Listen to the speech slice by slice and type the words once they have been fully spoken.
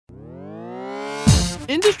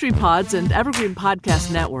Industry Pods and Evergreen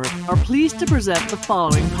Podcast Network are pleased to present the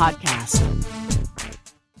following podcast.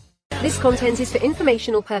 This content is for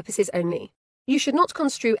informational purposes only. You should not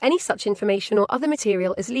construe any such information or other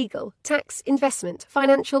material as legal, tax, investment,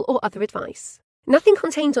 financial, or other advice. Nothing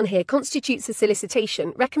contained on here constitutes a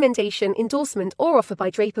solicitation, recommendation, endorsement, or offer by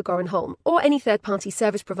Draper Goren Holm or any third-party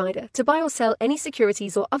service provider to buy or sell any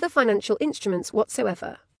securities or other financial instruments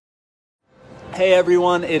whatsoever. Hey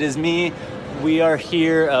everyone, it is me. We are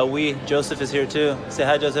here. Joseph is here too. Say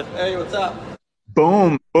hi, Joseph. Hey, what's up?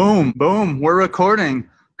 Boom, boom, boom. We're recording.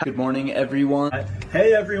 Good morning, everyone.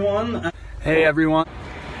 Hey everyone. Hey everyone.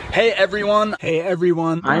 Hey everyone. Hey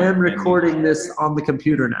everyone. I am recording this on the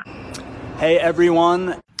computer now. Hey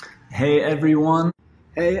everyone. Hey everyone.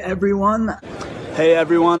 Hey everyone. Hey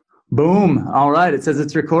everyone. Boom. All right. It says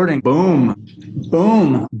it's recording. Boom.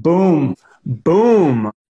 Boom. Boom.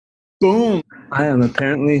 Boom. Boom. I am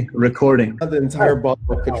apparently recording. The entire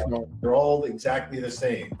bottle of control. They're all exactly the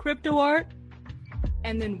same. Crypto art,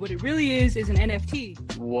 and then what it really is an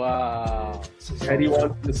NFT. Wow. Eddie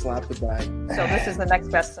wants to slap the bag. So this is the next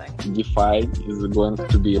best thing. DeFi is going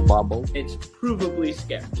to be a bubble. It's provably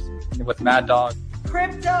scarce. With Mad Dog.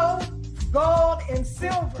 Crypto, gold, and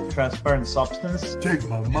silver. Transparent substance. Take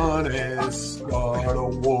my money, start a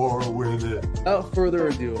war with it. Without further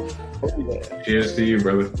ado. Cheers to you,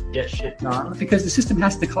 brother. Get shit done. Because the system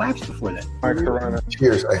has to collapse before that. My Corona.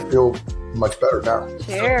 Cheers. I feel much better now.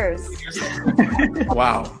 Cheers.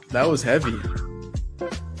 Wow, that was heavy.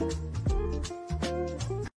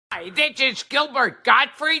 Hi, this is Gilbert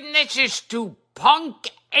Gottfried, and this is to Punk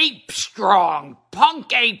Ape Strong.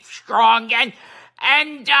 Punk Ape Strong, and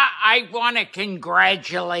I want to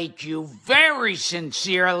congratulate you very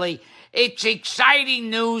sincerely. It's exciting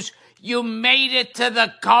news. You made it to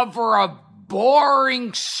the cover of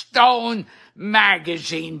Boring Stone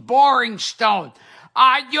magazine. Boring Stone.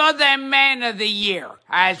 You're the man of the year,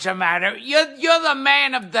 as a matter. You're the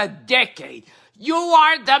man of the decade. You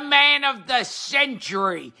are the man of the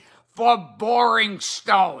century for Boring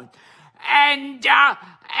Stone. And now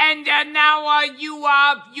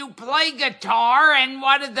you play guitar, and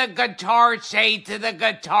what did the guitar say to the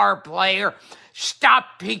guitar player?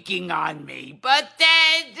 Stop picking on me. But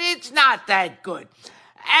it's not that good.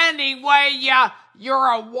 Anyway, you're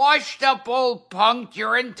a washed-up old punk.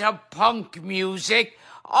 You're into punk music.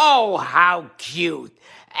 Oh, how cute.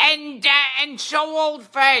 And so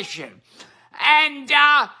old-fashioned. And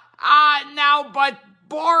now, but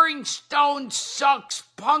Boring Stone sucks.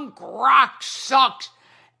 Punk rock sucks.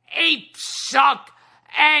 Apes suck.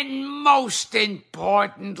 And most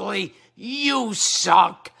importantly, you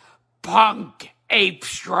suck. Punk Ape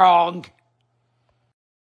Strong.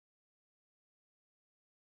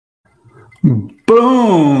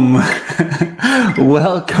 Boom.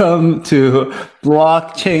 Welcome to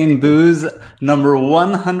Blockchain Booze number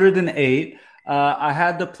 108. I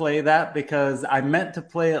had to play that because I meant to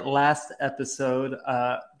play it last episode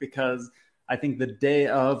because I think the day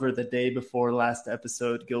of or the day before last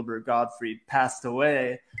episode, Gilbert Gottfried passed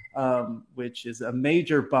away, which is a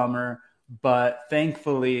major bummer. But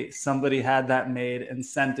thankfully, somebody had that made and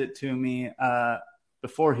sent it to me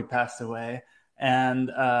before he passed away. And,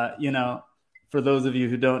 for those of you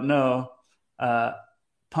who don't know,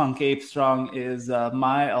 Punk Ape Strong is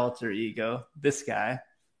my alter ego, this guy.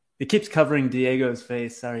 It keeps covering Diego's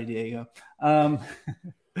face. Sorry, Diego. But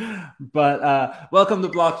welcome to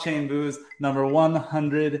Blockchain Booze, number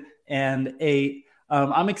 108.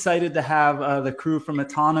 I'm excited to have the crew from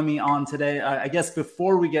Autonomy on today. I guess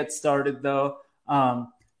before we get started, though,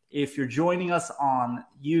 if you're joining us on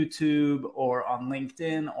YouTube or on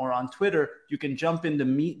LinkedIn or on Twitter, you can jump into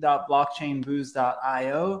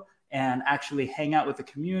meet.blockchainbooze.io and actually hang out with the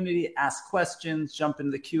community, ask questions, jump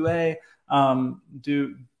into the QA, and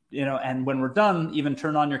when we're done, even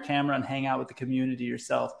turn on your camera and hang out with the community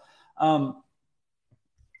yourself.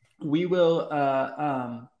 We will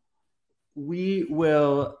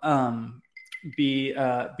be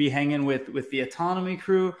hanging with the Autonomy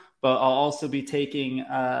crew, but I'll also be taking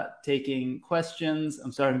questions.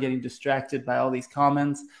 I'm sorry, I'm getting distracted by all these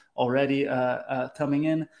comments already coming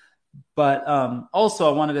in. But also,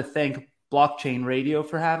 I wanted to thank Blockchain Radio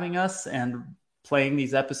for having us and playing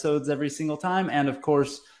these episodes every single time, and of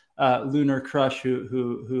course, Lunar Crush,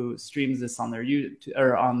 who streams this on their YouTube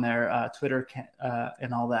or on their Twitter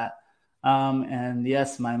and all that. And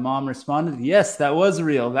yes, my mom responded, yes, that was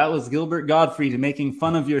real. That was Gilbert Gottfried making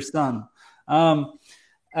fun of your son. Sorry,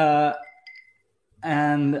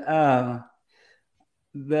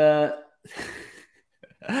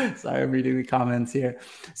 I'm reading the comments here.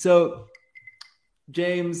 So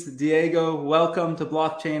James, Diego, welcome to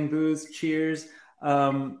Blockchain Booze. Cheers.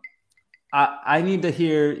 I need to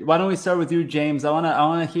hear. Why don't we start with you, James? I want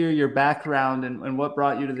to hear your background and what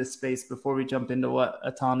brought you to this space before we jump into what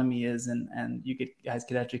autonomy is, and you guys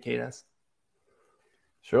could educate us.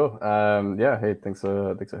 Sure. Yeah. Hey, thanks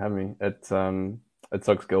for having me. It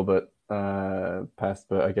sucks Gilbert passed,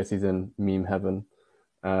 but I guess he's in meme heaven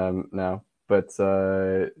now. But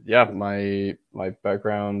yeah, my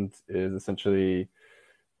background is essentially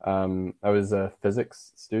I was a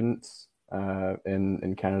physics student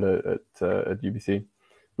in Canada at UBC,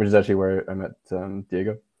 which is actually where I met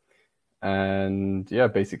Diego. And yeah,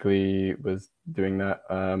 basically was doing that.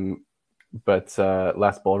 But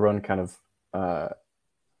last bull run kind of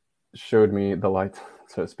showed me the light,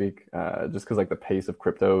 so to speak, just because like the pace of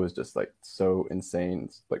crypto is just like so insane.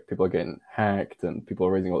 It's, like people are getting hacked and people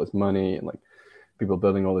are raising all this money and like people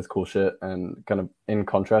building all this cool shit. And kind of in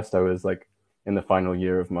contrast, I was like in the final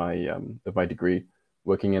year of my degree,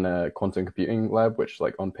 working in a quantum computing lab, which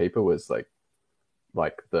like on paper was like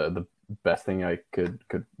the best thing I could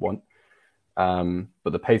want.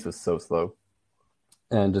 But the pace was so slow,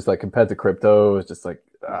 and just like compared to crypto, it's just like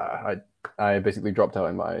I basically dropped out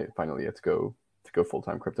in my final year to go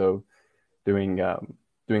full-time crypto, doing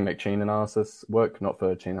like chain analysis work, not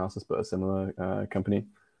for chain analysis, but a similar company.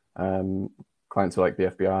 Clients were like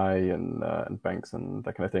the FBI and banks and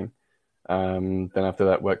that kind of thing. Then after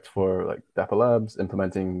that, worked for like Dapper Labs,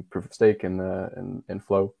 implementing proof of stake in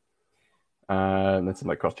Flow. And then some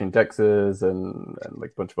like cross-chain dexes and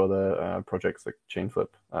like a bunch of other projects like Chainflip.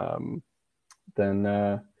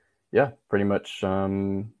 Then yeah, pretty much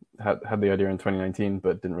had the idea in 2019,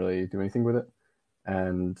 but didn't really do anything with it.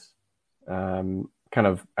 And kind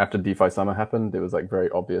of after DeFi Summer happened, it was like very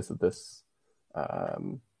obvious that this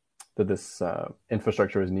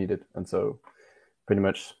infrastructure is needed, and so pretty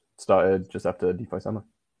much started just after DeFi Summer.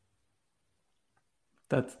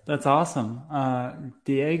 That's awesome.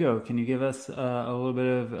 Diego, can you give us a little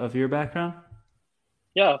bit of your background?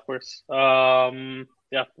 Yeah, of course.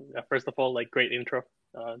 Yeah, first of all, like great intro.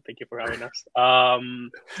 Thank you for having us.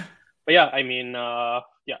 But yeah, I mean,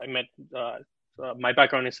 yeah, I met, my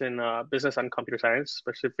background is in business and computer science,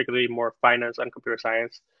 specifically more finance and computer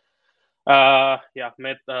science. Yeah,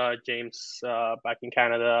 met James back in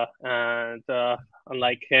Canada, and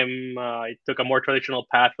unlike him, I took a more traditional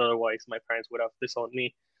path. Otherwise, my parents would have disowned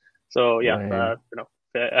me. So yeah,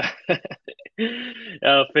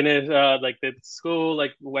 finished like did school,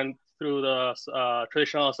 like went through the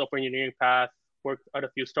traditional software engineering path, worked at a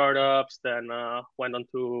few startups, then went on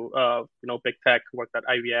to big tech, worked at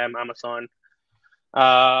IBM, Amazon.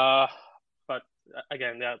 But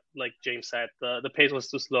again, yeah, like James said, the pace was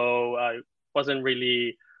too slow. I wasn't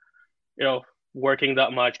really, working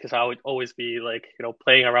that much because I would always be like,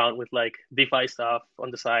 playing around with like DeFi stuff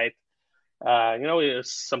on the side. It was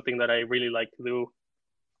something that I really like to do.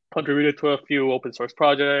 Contributed to a few open source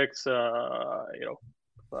projects, built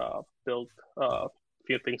a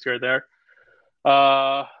few things here or there.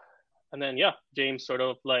 And then, yeah, James sort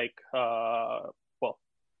of like,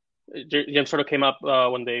 James sort of came up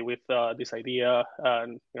one day with this idea,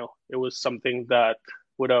 and it was something that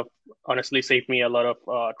would have honestly saved me a lot of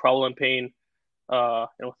trouble and pain,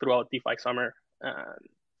 throughout DeFi Summer.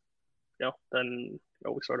 And then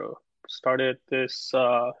we sort of started this.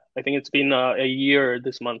 I think it's been a year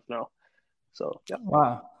this month now. So yeah.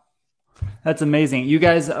 Wow, that's amazing. You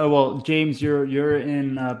guys, well, James, you're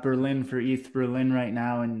in Berlin for ETH Berlin right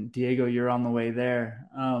now, and Diego, you're on the way there.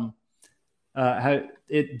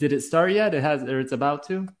 Did it start yet? It has, or it's about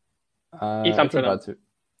to? ETH Amsterdam. About to.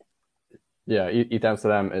 Yeah, ETH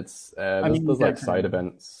Amsterdam. It's there's like side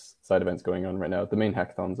events going on right now. The main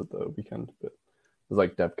hackathon's at the weekend, but there's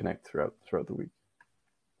like Dev Connect throughout the week.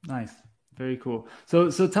 Nice, very cool. So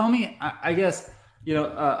tell me, I guess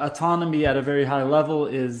autonomy at a very high level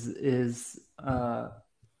is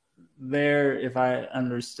there. If I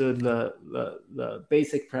understood the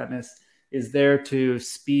basic premise, is there to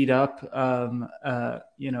speed up, the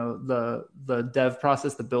dev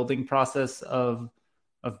process, the building process of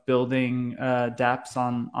building dApps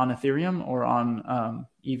on Ethereum or on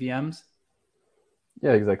EVMs?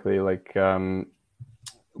 Yeah, exactly. Like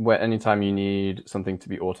anytime you need something to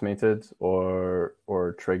be automated or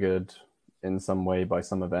triggered in some way by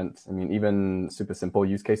some event. I mean, even super simple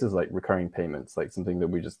use cases like recurring payments, like something that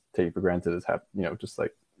we just take for granted as just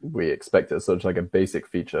like we expect it. So it's like a basic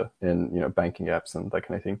feature in banking apps and that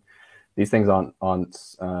kind of thing. These things aren't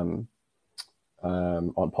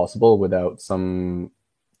possible without something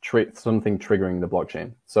triggering the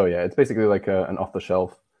blockchain. So yeah, it's basically like an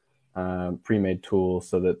off-the-shelf pre-made tool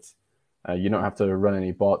so that You don't have to run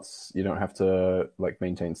any bots. You don't have to like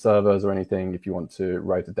maintain servers or anything. If you want to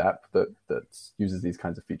write a dApp that uses these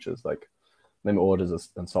kinds of features, like limit orders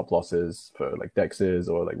and stop losses for like DEXs,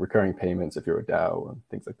 or like recurring payments if you're a DAO and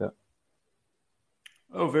things like that.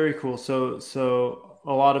 Oh, very cool. So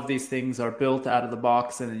a lot of these things are built out of the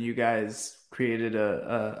box, and then you guys created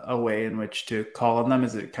a way in which to call on them.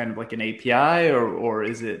 Is it kind of like an API, or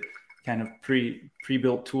is it kind of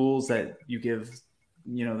pre-built tools that you give,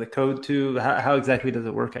 the code to? How exactly does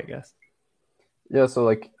it work, I guess? Yeah, so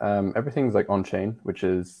like everything's like on chain, which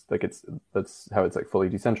is like that's how it's like fully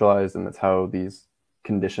decentralized, and that's how these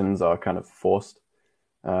conditions are kind of forced.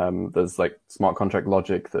 There's like smart contract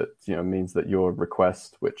logic that means that your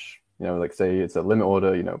request, which like say it's a limit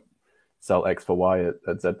order, sell X for Y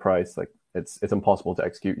at Z price, like it's impossible to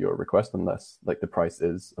execute your request unless like the price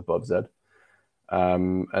is above Z.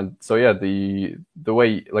 And so yeah, the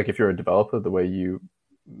way, like if you're a developer, the way you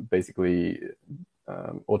basically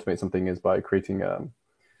automate something is by creating a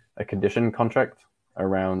condition contract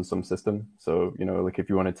around some system. So like if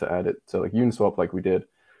you wanted to add it to like Uniswap, like we did,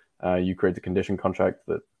 you create a condition contract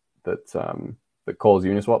that calls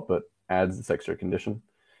Uniswap but adds this extra condition.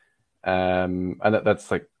 And that's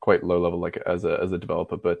like quite low level, like as a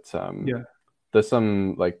developer, but there's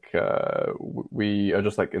some like we are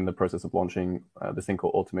just like in the process of launching this thing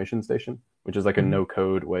called Automation Station, which is like a no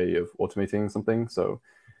code way of automating something. So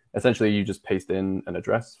essentially you just paste in an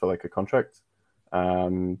address for like a contract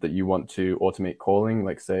that you want to automate calling,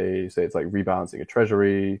 like say it's like rebalancing a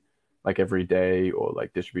treasury like every day, or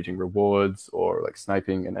like distributing rewards, or like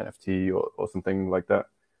sniping an NFT or something like that.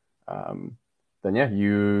 Then yeah,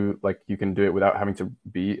 you can do it without having to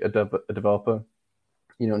be a developer.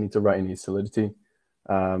 You don't need to write any Solidity.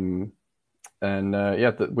 We have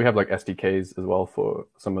like SDKs as well for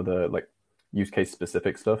some of the like use case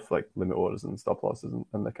specific stuff, like limit orders and stop losses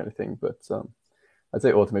and that kind of thing. But I'd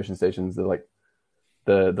say automation stations are like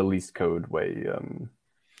the least code way.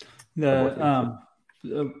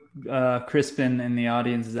 Crispin in the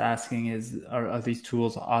audience is asking, are these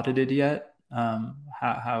tools audited yet? How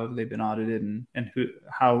have they been audited, and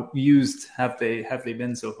how used have they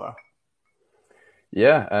been so far?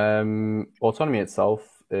 Yeah, Autonomy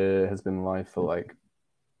itself has been live for like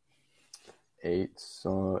 8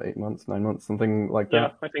 months, 9 months, something like that.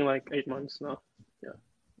 Yeah, I think like 8 months now.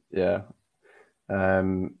 Yeah.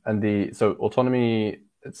 So Autonomy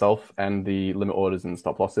itself and the limit orders and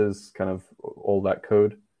stop losses, kind of all that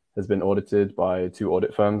code has been audited by 2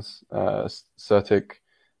 audit firms, Certic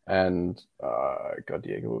and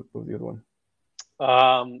Diego, what was the other one?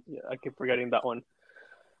 I keep forgetting that one.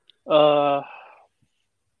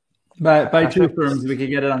 By 2 firms, we could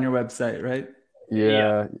get it on your website, right?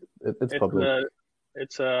 Yeah. It's public.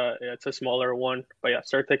 It's a smaller one, but yeah,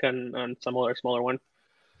 Certic and some other smaller one.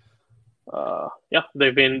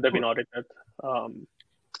 They've been audited.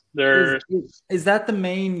 Is that the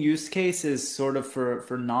main use case? Is sort of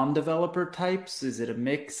for non-developer types? Is it a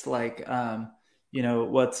mix? Like,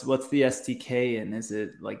 what's the SDK, and is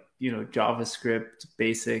it like JavaScript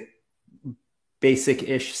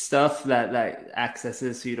basic-ish stuff that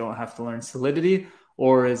accesses so you don't have to learn Solidity,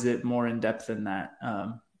 or is it more in depth than that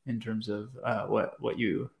in terms of what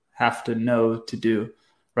you have to know to do?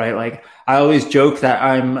 Right. Like I always joke that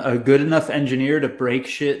I'm a good enough engineer to break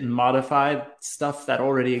shit and modify stuff that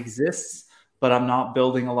already exists, but I'm not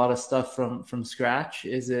building a lot of stuff from scratch.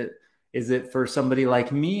 Is it for somebody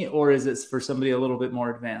like me, or is it for somebody a little bit more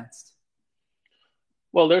advanced?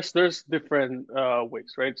 Well, there's different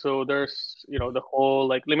ways, right? So there's the whole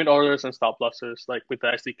like limit orders and stop losses, like with the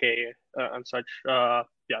SDK and such.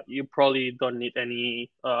 You probably don't need any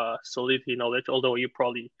Solidity knowledge, although you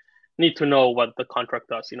probably need to know what the contract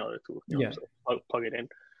does in order to plug it in.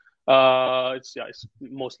 It's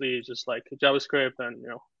mostly just like JavaScript and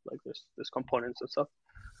like this components and stuff.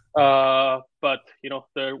 But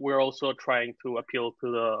we're also trying to appeal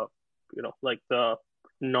to the like the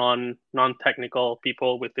non-technical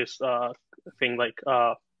people with this thing like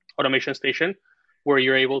Automation Station, where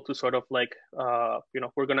you're able to sort of like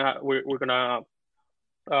we're gonna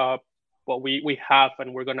what we have,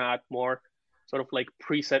 and we're gonna add more sort of like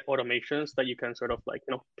preset automations that you can sort of like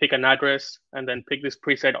pick an address and then pick this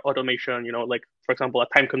preset automation, like for example a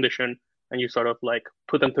time condition, and you sort of like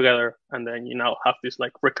put them together, and then you now have this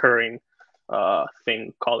like recurring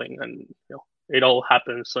thing calling, and it all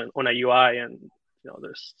happens on a UI, and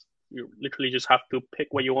you literally just have to pick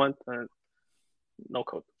what you want and no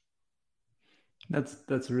code.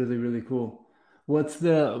 That's really, really cool.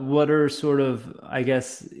 What are sort of, I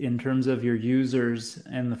guess, in terms of your users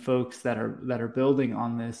and the folks that are building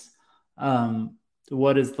on this,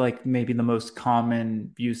 what is like maybe the most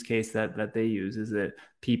common use case that they use? Is it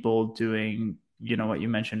people doing, what you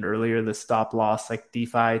mentioned earlier, the stop loss, like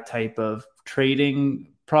DeFi type of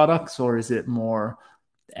trading products, or is it more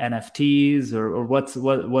NFTs, or what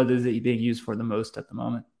is it being used for the most at the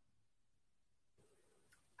moment?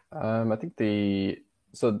 I think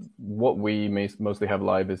what we mostly have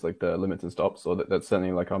live is like the limits and stops, so that's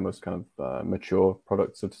certainly like our most kind of mature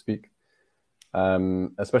product, so to speak.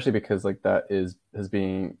 Especially because like that has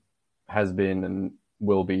been and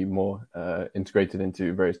will be more integrated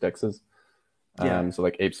into various dexes. So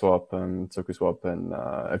like ApeSwap and SokuSwap and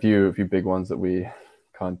a few big ones that we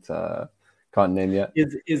can't name yet.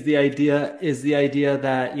 Is the idea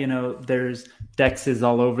that there's dexes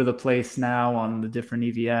all over the place now on the different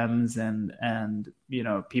EVMs and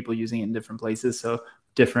people using it in different places, so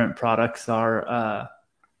different products are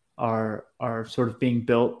sort of being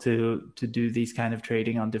built to do these kind of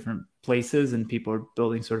trading on different places, and people are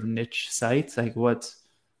building sort of niche sites. Like what's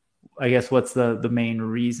the main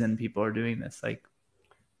reason people are doing this? Like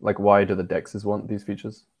why do the dexes want these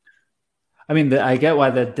features? I mean, I get why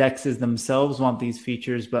the dexes themselves want these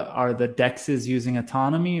features, but are the dexes using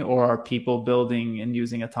autonomy, or are people building and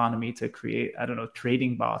using autonomy to create, I don't know,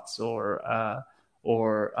 trading bots or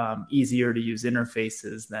easier to use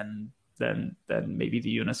interfaces than maybe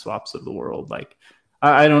the Uniswaps of the world? Like,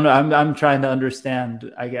 I don't know. I'm trying to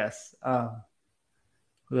understand, I guess.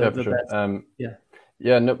 Nobody's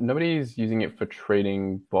using it for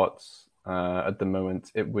trading bots at the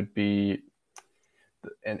moment. It would be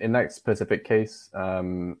in that specific case,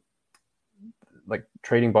 like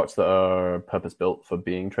trading bots that are purpose built for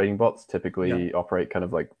being trading bots typically operate kind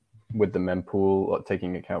of like with the mempool, or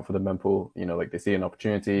taking account for the mempool. Like they see an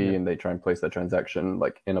opportunity and they try and place that transaction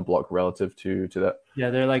like in a block relative to that. Yeah,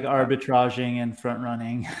 they're like arbitraging and front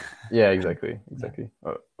running. Yeah, exactly.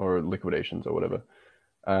 Or liquidations or whatever.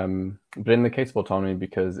 But in the case of autonomy,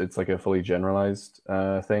 because it's like a fully generalized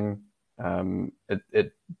thing,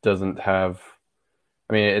 it doesn't have.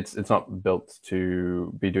 I mean, it's not built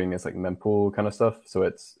to be doing this like mempool kind of stuff, so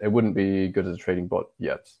it wouldn't be good as a trading bot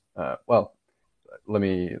yet. Let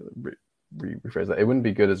me rephrase that. It wouldn't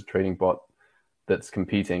be good as a trading bot that's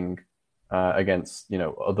competing against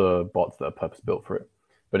other bots that are purpose built for it.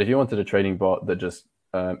 But if you wanted a trading bot that just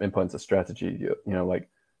implements a strategy, like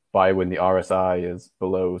buy when the RSI is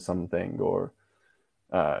below something, or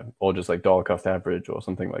just like dollar cost average or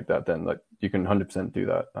something like that, then like you can 100% do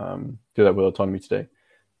that. Do that with autonomy today.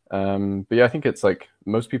 But yeah, I think it's like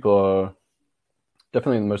most people are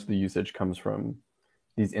definitely, most of the usage comes from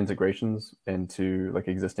these integrations into like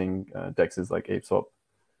existing dexes like ApeSwap,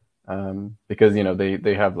 because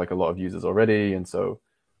they have like a lot of users already, and so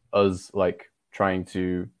us like trying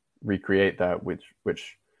to recreate that, which I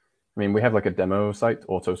mean, we have like a demo site,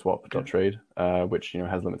 autoswap.trade, which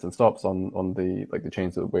has limits and stops on the like the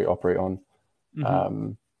chains that we operate on.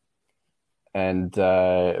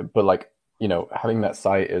 But like having that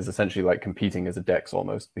site is essentially like competing as a DEX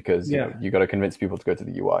almost, because you got to convince people to go to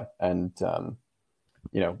the UI, and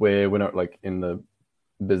we're not like in the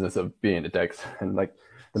business of being a DEX, and like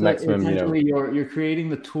the maximum. You're creating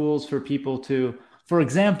the tools for people to. For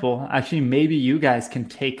example, actually, maybe you guys can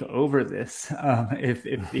take over this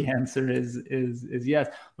if the answer is yes.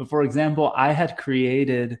 But for example, I had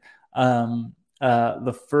created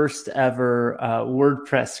the first ever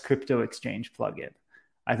WordPress crypto exchange plugin.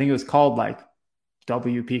 I think it was called like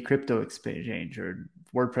WP Crypto Exchange or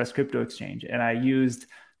WordPress Crypto Exchange, and I used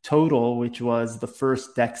Total, which was the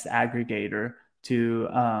first DEX aggregator, to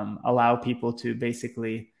allow people to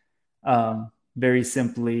basically very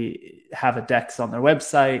simply have a DEX on their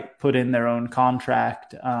website, put in their own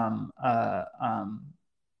contract,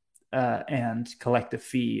 and collect a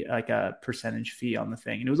fee, like a percentage fee on the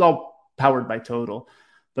thing. And it was all powered by Total,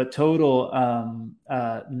 but Total,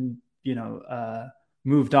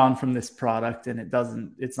 moved on from this product, and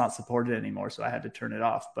it's not supported anymore. So I had to turn it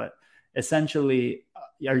off. But essentially,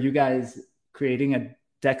 are you guys creating a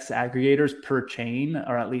DEX aggregators per chain,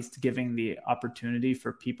 or at least giving the opportunity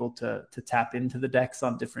for people to tap into the DEX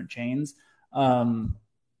on different chains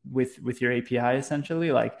with your API,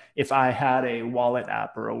 essentially? Like if I had a wallet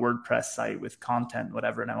app or a WordPress site with content,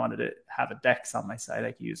 whatever, and I wanted to have a DEX on my site,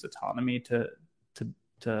 I could use Autonomy to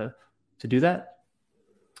do that?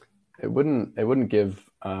 It wouldn't give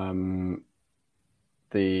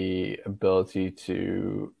the ability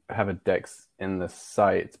to have a DEX in the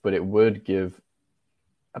site, but it would give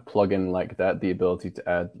a plugin like that the ability to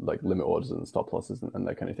add like limit orders and stop losses and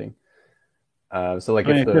that kind of thing. So like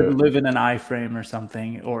it could live in an iframe or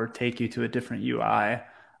something, or take you to a different UI,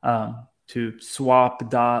 to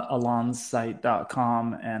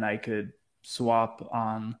swap.alonsite.com, and I could swap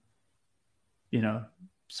on,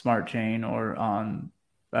 Smart Chain or on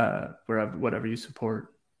whatever you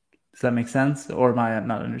support. Does that make sense, or am I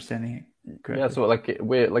not understanding it correctly? Yeah, so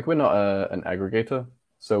we're not an aggregator,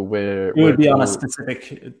 so it would be on a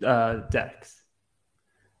specific DEX.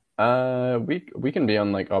 We can be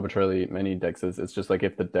on like arbitrarily many DEXs. It's just like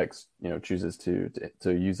if the DEX chooses to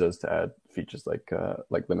use us to add features like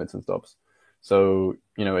limits and stops. So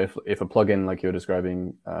if a plugin like you're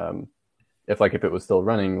describing, if it was still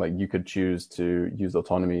running, like you could choose to use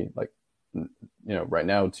Autonomy right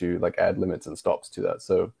now to like add limits and stops to that.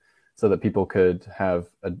 So that people could have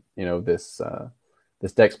this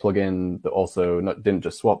DEX plugin that also didn't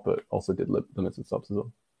just swap but also did limits and stops as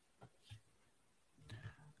well.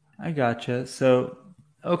 I gotcha. So,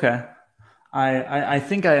 okay. I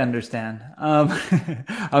think I understand. I'm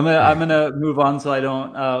gonna move on so I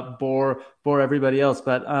don't bore everybody else.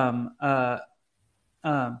 But I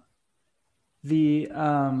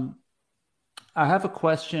have a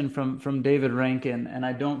question from David Rankin, and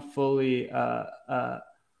I don't fully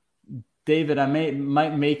David, I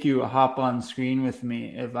might make you hop on screen with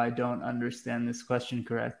me if I don't understand this question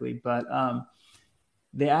correctly. But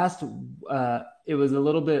they asked, it was a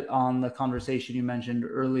little bit on the conversation you mentioned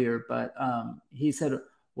earlier, but he said,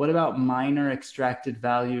 what about minor extracted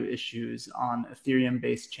value issues on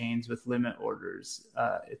Ethereum-based chains with limit orders,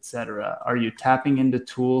 etc.? Are you tapping into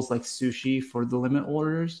tools like Sushi for the limit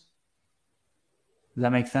orders? Does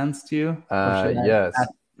that make sense to you? Yes.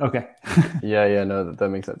 Okay. Yeah, no, that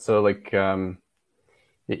makes sense. So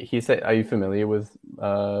he said, are you familiar with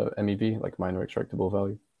MEV, like minor extractable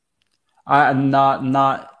value?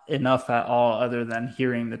 Not enough at all, other than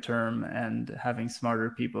hearing the term and having smarter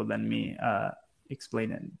people than me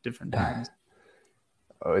explain it different times.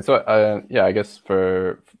 So I guess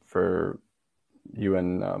for you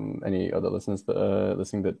and any other listeners that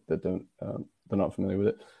listening that don't they're not familiar with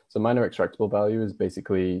it. So minor extractable value is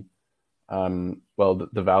basically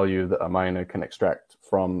the value that a miner can extract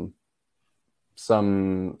from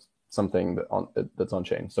something that's on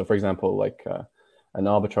chain. So for example, like an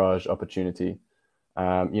arbitrage opportunity,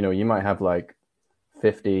 you might have like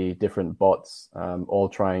 50 different bots all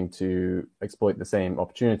trying to exploit the same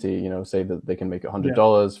opportunity, say that they can make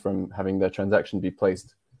 $100 from having their transaction be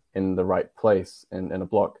placed in the right place in a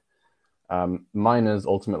block. Miners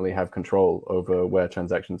ultimately have control over where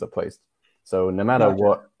transactions are placed. So no matter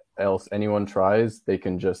what else anyone tries, they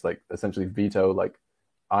can just like essentially veto, like,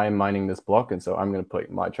 I'm mining this block, and so I'm going to put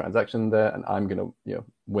my transaction there, and I'm going to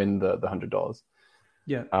win the $100.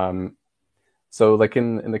 Yeah. So like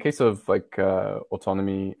in the case of like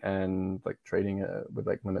Autonomy and like trading with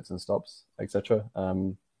like limits and stops, etc.,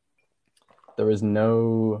 there is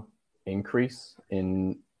no increase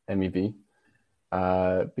in MEV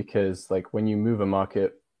because like when you move a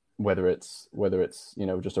market, whether it's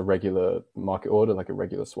just a regular market order, like a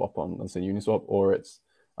regular swap on, let's say, Uniswap, or it's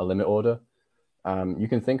a limit order, you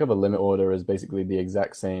can think of a limit order as basically the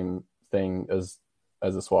exact same thing as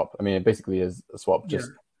a swap. I mean, it basically is a swap,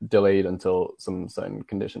 just delayed until some certain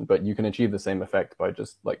condition, but you can achieve the same effect by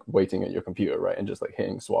just like waiting at your computer, right, and just like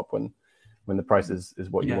hitting swap when the price is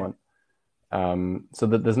what you want. So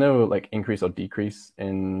that there's no like increase or decrease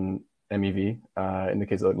in MEV in the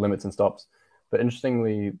case of like limits and stops. But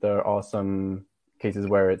interestingly, there are some cases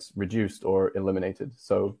where it's reduced or eliminated.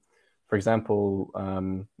 So, for example,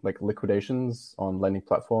 like liquidations on lending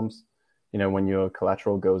platforms, when your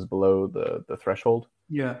collateral goes below the threshold.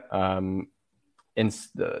 Yeah.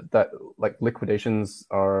 That like liquidations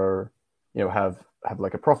are, have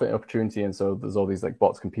like a profit opportunity, and so there's all these like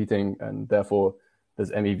bots competing, and therefore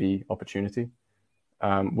there's MEV opportunity.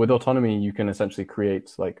 With Autonomy, you can essentially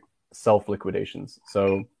create like self liquidations.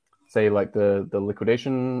 So say like the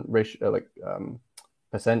liquidation ratio,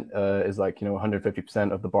 percent is like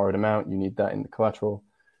 150% of the borrowed amount. You need that in the collateral,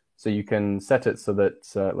 so you can set it so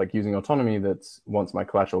that like using Autonomy, that once my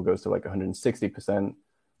collateral goes to like 160%,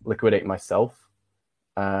 liquidate myself,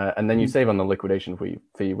 and then you save on the liquidation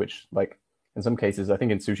fee, which like in some cases, I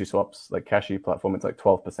think in SushiSwap's like Cashy platform, it's like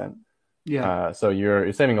 12%. Yeah. So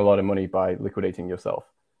you're saving a lot of money by liquidating yourself,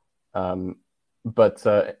 but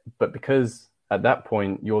because at that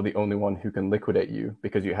point, you're the only one who can liquidate you,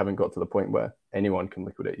 because you haven't got to the point where anyone can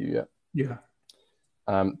liquidate you yet. Yeah.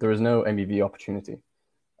 There is no MEV opportunity.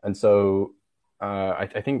 And so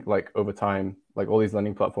I think like over time, like all these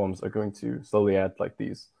lending platforms are going to slowly add like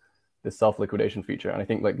this self-liquidation feature. And I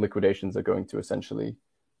think like liquidations are going to essentially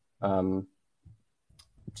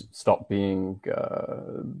stop being,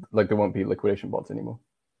 like there won't be liquidation bots anymore.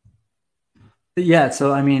 Yeah.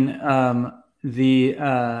 So, I mean, the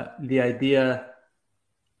idea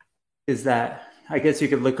is that I guess you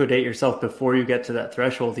could liquidate yourself before you get to that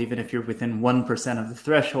threshold, even if you're within 1% of the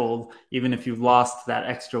threshold. Even if you lost that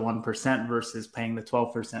extra 1% versus paying the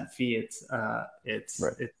 12% fee, it's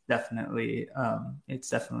definitely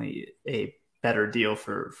a better deal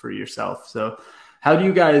for yourself. So, how do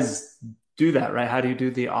you guys do that, right? How do you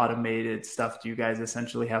do the automated stuff? Do you guys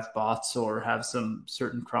essentially have bots or have some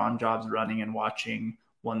certain cron jobs running and watching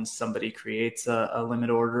once somebody creates a limit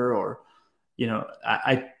order? Or,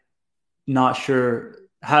 I'm not sure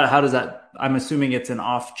how does that, I'm assuming it's an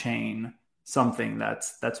off-chain something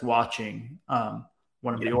that's watching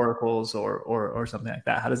one of the oracles or something like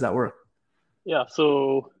that. How does that work? Yeah,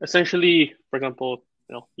 so essentially, for example,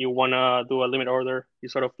 you want to do a limit order, you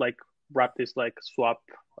sort of like wrap this like swap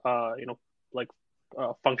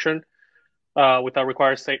function with a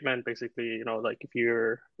required statement. Basically, like if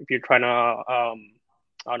you're trying to I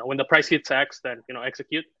don't know, when the price hits X, then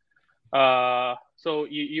execute. So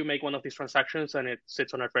you make one of these transactions and it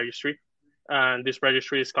sits on a registry, and this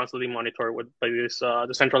registry is constantly monitored by this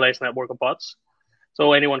decentralized network of bots.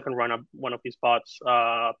 So anyone can run one of these bots,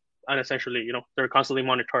 and essentially, they're constantly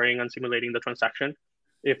monitoring and simulating the transaction.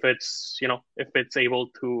 If it's able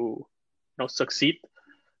to succeed,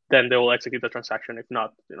 then they will execute the transaction. If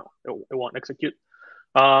not, it won't execute.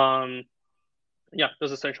 That's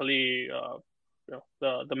essentially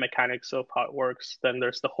the mechanics of how it works. Then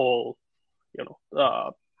there's the whole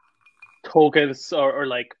tokens or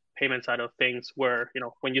like payment side of things, where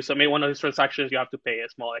when you submit one of these transactions, you have to pay a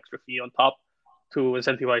small extra fee on top to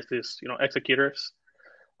incentivize these executors.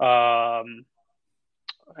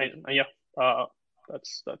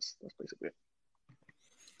 That's basically it.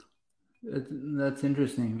 That's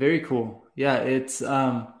interesting. Very cool. Yeah, it's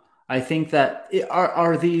I think that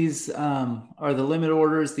are these are the limit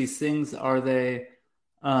orders, these things, are they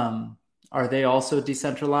also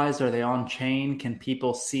decentralized? Are they on chain? Can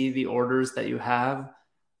people see the orders that you have?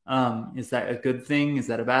 Is that a good thing? Is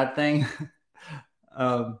that a bad thing?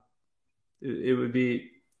 It would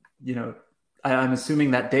be, I'm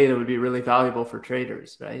assuming that data would be really valuable for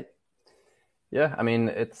traders, right? Yeah, I mean,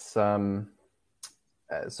 it's so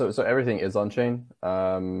everything is on chain.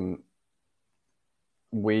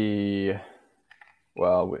 We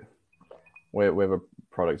have a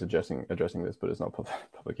product addressing this, but it's not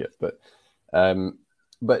public yet.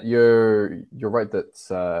 But you're right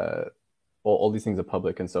that all these things are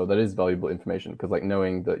public, and so that is valuable information, because like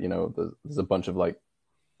knowing that there's a bunch of like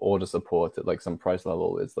order support at like some price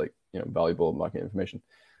level is like valuable market information.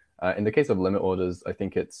 In the case of limit orders, I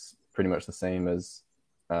think it's pretty much the same as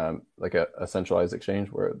like a centralized exchange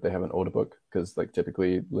where they have an order book, because like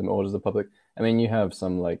typically limit orders are public. I mean, you have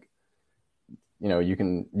some like you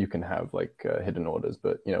can have like hidden orders,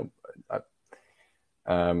 but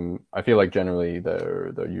I feel like generally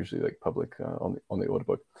they're usually like public on the order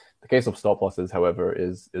book. The case of stop losses, however,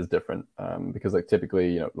 is different, because like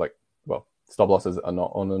typically stop losses are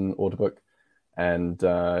not on an order book, and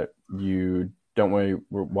you don't really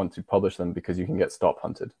want to publish them because you can get stop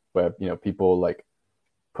hunted, where people like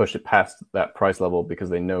push it past that price level because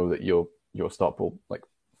they know that your stop will like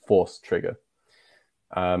force trigger.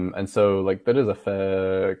 And so like that is a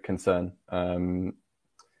fair concern.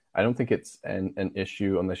 I don't think it's an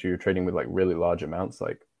issue unless you're trading with like really large amounts,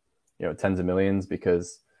 like tens of millions,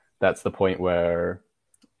 because that's the point where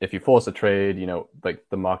if you force a trade, like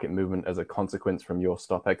the market movement as a consequence from your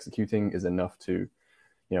stop executing is enough to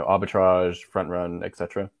arbitrage, front run,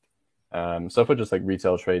 etc. So for just like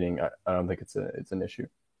retail trading, I don't think it's an issue.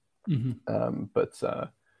 Mm-hmm. But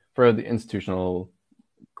for the institutional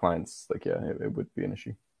clients, like it would be an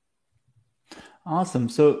issue. Awesome.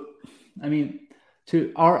 So, I mean,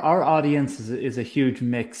 to our audience is a huge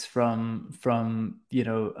mix from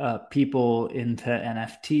people into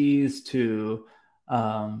NFTs to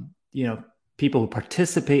people who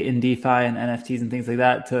participate in DeFi and NFTs and things like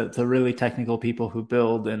that to really technical people who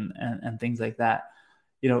build and things like that.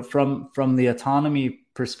 From the autonomy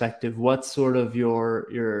perspective, what's sort of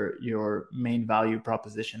your main value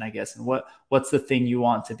proposition, I guess, and what's the thing you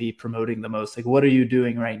want to be promoting the most? Like, what are you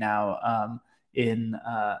doing right now in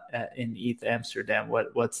ETH Amsterdam?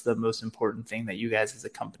 What's the most important thing that you guys as a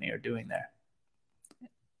company are doing there?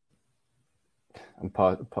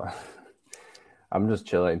 I'm just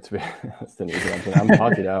chilling, to be honest. I'm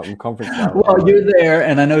parked out. I'm conference out. Well, you're there,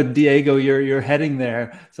 and I know, Diego, you're heading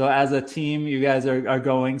there. So as a team, you guys are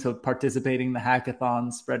going, so participating in the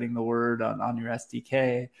hackathon, spreading the word on your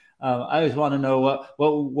SDK. I just want to know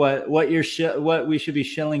what we should be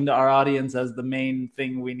shilling to our audience as the main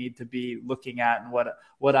thing we need to be looking at, and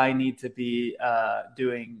what I need to be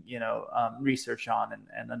doing, research on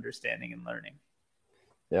and understanding and learning.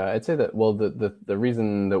 Yeah, I'd say that. Well, the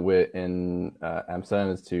reason that we're in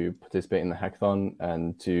Amsterdam is to participate in the hackathon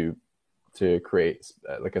and to create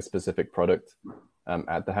like a specific product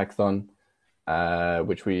at the hackathon,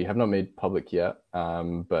 which we have not made public yet.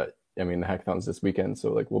 But I mean, the hackathon's this weekend,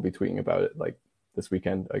 so like we'll be tweeting about it like this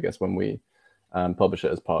weekend, I guess, when we publish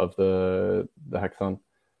it as part of the hackathon.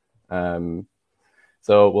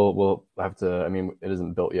 So we'll have to. I mean, it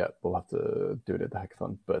isn't built yet. We'll have to do it at the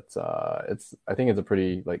hackathon. But I think it's a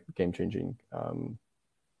pretty like game changing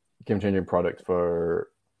product for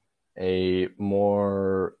a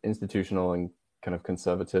more institutional and kind of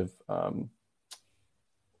conservative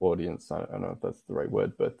audience. I don't know if that's the right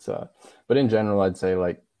word, but in general, I'd say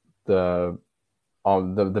like the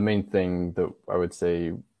main thing that I would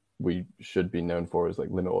say we should be known for is like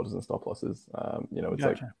limit orders and stop losses. It's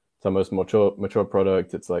like it's our most mature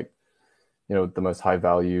product. It's like, the most high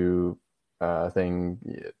value thing,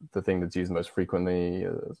 the thing that's used most frequently,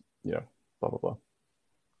 blah, blah, blah.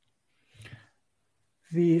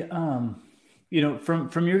 The,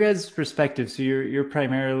 from your guys' perspective, so you're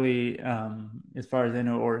primarily, as far as I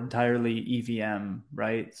know, or entirely EVM,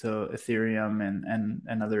 right? So Ethereum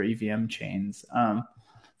and other EVM chains.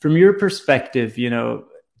 From your perspective, ETH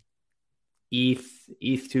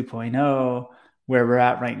 2.0, where we're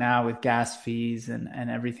at right now with gas fees and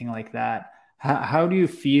everything like that. How do you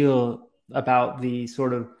feel about the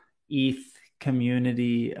sort of ETH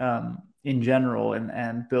community in general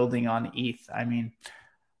and building on ETH? I mean,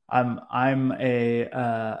 I'm a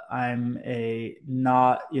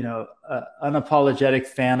not unapologetic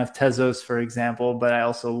fan of Tezos, for example, but I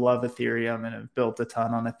also love Ethereum and have built a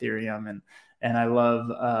ton on Ethereum and I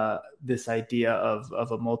love this idea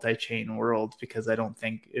of a multi-chain world, because I don't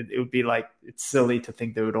think it would be like, it's silly to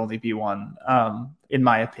think there would only be one, in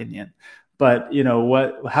my opinion. But,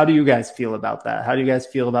 how do you guys feel about that? How do you guys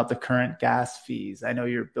feel about the current gas fees? I know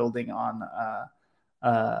you're building on,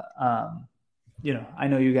 I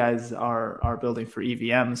know you guys are building for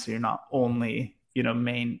EVM, so you're not only,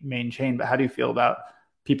 main chain, but how do you feel about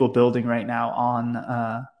people building right now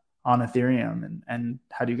on Ethereum, and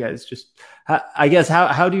how do you guys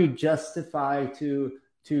how do you justify to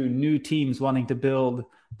new teams wanting to build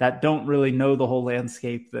that don't really know the whole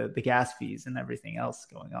landscape, the gas fees and everything else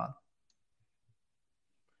going on?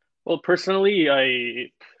 Well, personally,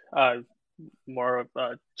 I more of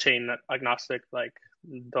a chain agnostic, like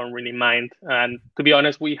don't really mind. And to be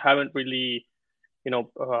honest, we haven't really,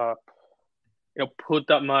 put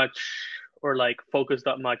that much or like focused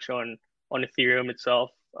that much on Ethereum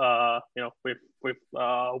itself. We've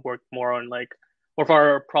worked more on like more of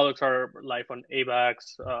our products are live on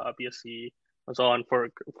AVAX, BSC, and so on for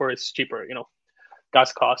its cheaper,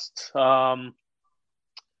 gas costs. But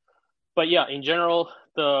yeah, in general,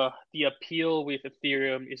 the appeal with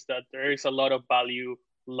Ethereum is that there is a lot of value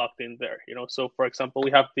locked in there. So for example,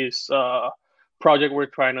 we have this project we're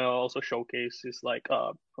trying to also showcase is like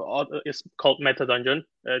it's called Meta Dungeon.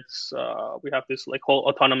 It's we have this like whole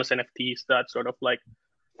autonomous NFTs that sort of like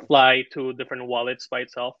fly to different wallets by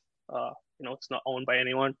itself. It's not owned by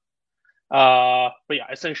anyone. But yeah,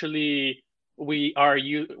 essentially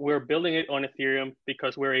we're building it on Ethereum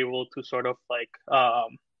because we're able to sort of like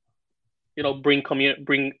bring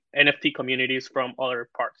NFT communities from other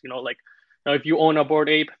parts. Like now if you own a Bored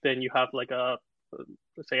Ape, then you have like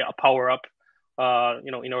let's say a power up.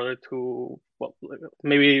 In order to, well,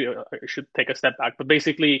 maybe I should take a step back, but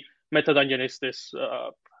basically Meta Dungeon is this,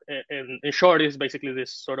 in short, is basically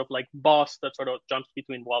this sort of like boss that sort of jumps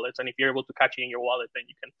between wallets. And if you're able to catch it in your wallet, then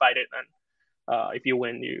you can fight it. And if you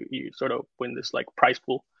win, you sort of win this like prize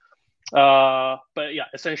pool. But yeah,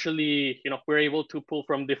 essentially, we're able to pull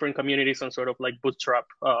from different communities and sort of like bootstrap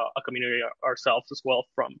a community ourselves as well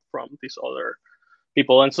from these other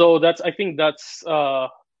people. And so I think that's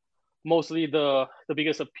mostly the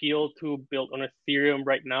biggest appeal to build on Ethereum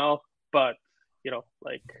right now. But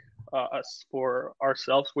as for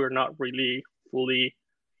ourselves, we're not really fully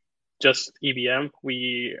just EVM.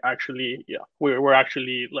 We actually we're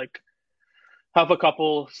actually like have a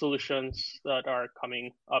couple solutions that are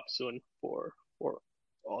coming up soon for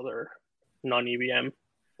other non-EVM.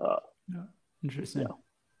 Interesting. Yeah.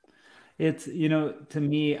 It's, to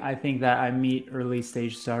me, I think that I meet early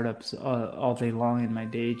stage startups all day long in my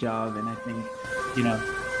day job. And I think,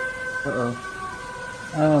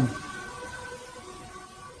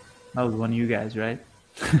 that was one of you guys, right?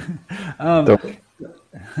 The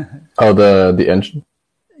engine?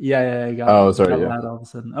 Yeah. I got all of a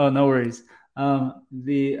sudden. Oh, no worries. I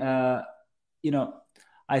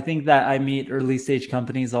think that I meet early stage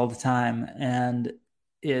companies all the time, and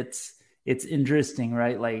it's interesting,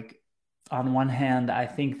 right? Like, on one hand, I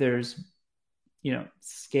think there's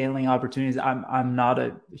scaling opportunities. I'm not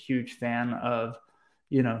a huge fan of,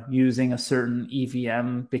 using a certain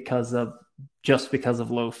EVM because of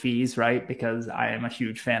low fees, right? Because I am a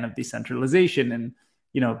huge fan of decentralization, and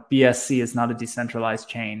BSC is not a decentralized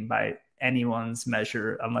chain by anyone's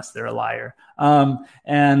measure unless they're a liar. But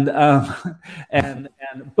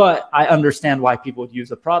I understand why people would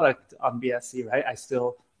use a product on BSC, right? I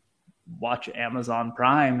still watch Amazon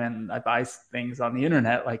Prime and I buy things on the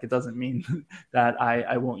internet. Like, it doesn't mean that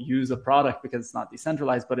I won't use a product because it's not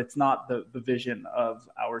decentralized, but it's not the vision of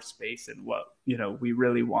our space and what we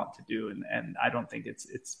really want to do. And I don't think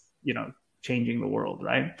it's changing the world,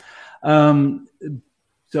 right? So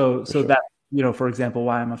that, for example,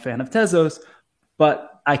 why I'm a fan of Tezos,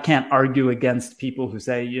 but I can't argue against people who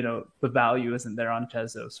say, the value isn't there on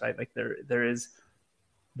Tezos, right? Like there is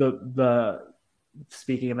the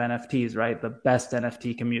speaking of NFTs, right? The best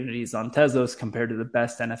NFT communities on Tezos compared to the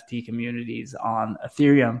best NFT communities on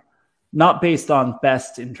Ethereum, not based on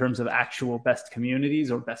best in terms of actual best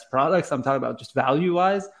communities or best products. I'm talking about just value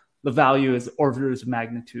wise. The value is orders of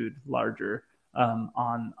magnitude larger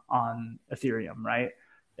on Ethereum, right?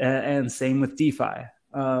 And same with DeFi.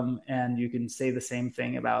 And you can say the same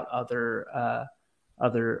thing about other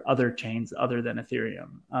chains other than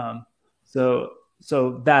Ethereum.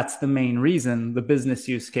 So that's the main reason, the business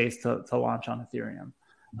use case to launch on Ethereum.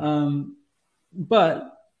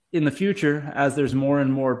 But in the future, as there's more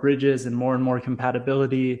and more bridges and more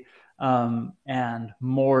compatibility, and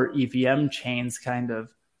more EVM chains kind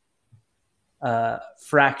of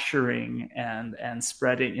fracturing and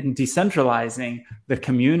spreading and decentralizing the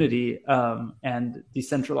community, and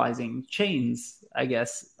decentralizing chains, I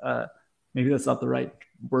guess, maybe that's not the right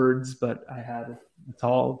words, but I had a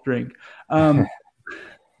tall drink.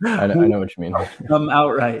 I know what you mean.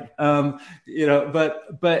 Outright, but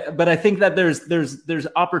I think that there's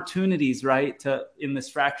opportunities, right, in this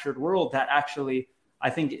fractured world that actually I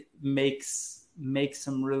think it makes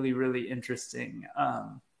some really, really interesting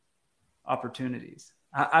opportunities.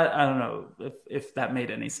 I don't know if that made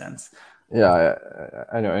any sense. Yeah,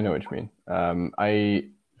 I know what you mean. I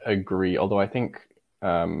agree. Although I think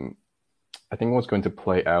what's going to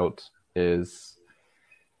play out is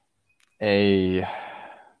I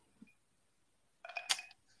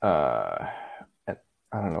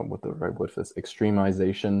don't know what the right word for this,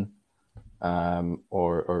 extremization,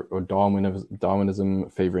 or Darwinism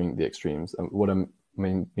favoring the extremes. What I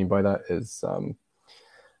mean by that is,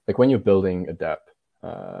 like when you're building a dApp,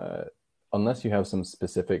 unless you have some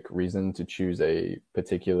specific reason to choose a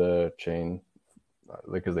particular chain,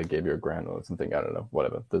 because they gave you a grant or something, I don't know,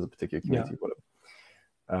 whatever, there's a particular community, whatever.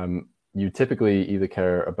 You typically either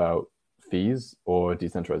care about fees or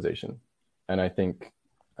decentralization. And I think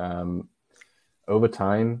over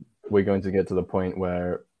time, we're going to get to the point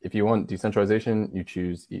where if you want decentralization, you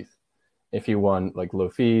choose ETH. If you want like low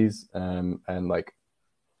fees and like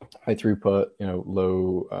high throughput,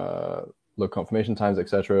 low confirmation times,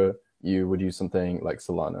 etc., you would use something like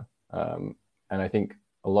Solana. And I think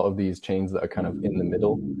a lot of these chains that are kind of in the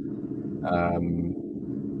middle,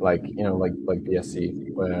 like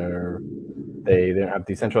BSC, where they don't have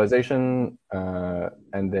decentralization,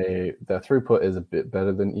 and their throughput is a bit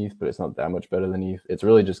better than ETH, but it's not that much better than ETH. It's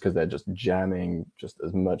really just because they're just jamming just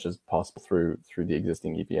as much as possible through the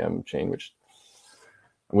existing EVM chain, which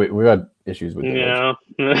we had issues with. Yeah,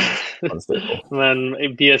 man,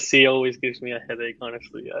 BSC always gives me a headache,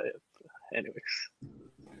 honestly. Anyways.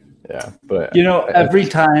 Yeah, but every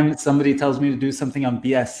time somebody tells me to do something on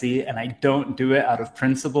BSC and I don't do it out of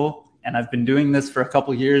principle, and I've been doing this for a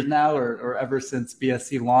couple of years now, or ever since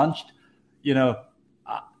BSC launched,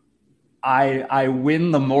 I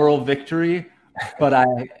win the moral victory, but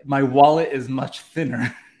my wallet is much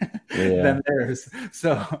thinner than theirs.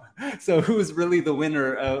 So who's really the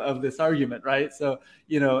winner of this argument, right? So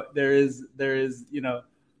there is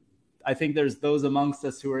I think there's those amongst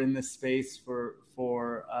us who are in this space for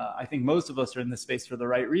I think most of us are in this space for the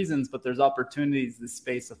right reasons, but there's opportunities this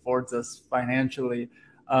space affords us financially,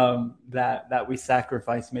 that we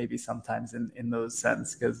sacrifice maybe sometimes in those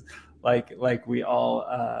sense, because like we all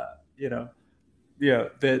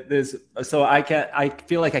there's, so I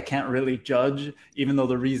feel like I can't really judge, even though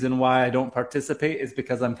the reason why I don't participate is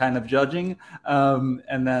because I'm kind of judging,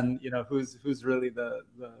 and then who's really the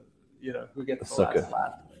who gets the last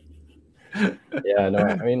laugh. Yeah, no,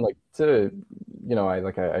 I mean, like, I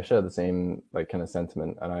share the same kind of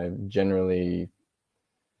sentiment, and I generally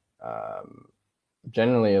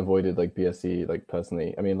avoided like BSC, like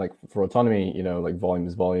personally. I mean, like for autonomy, like volume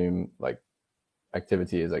is volume, like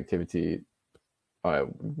activity is activity.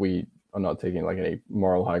 We are not taking like any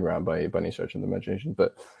moral high ground by any stretch of the imagination,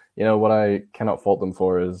 but what I cannot fault them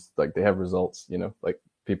for is like they have results. Like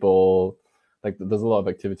people, like there's a lot of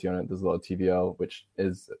activity on it. There's a lot of TVL, which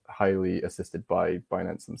is highly assisted by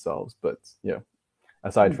Binance themselves. But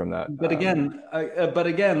aside from that, but again,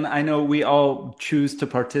 I know we all choose to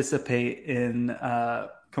participate in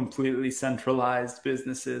completely centralized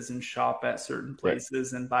businesses and shop at certain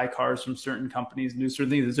places and buy cars from certain companies and do certain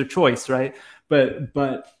things. It's a choice, right? But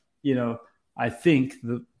I think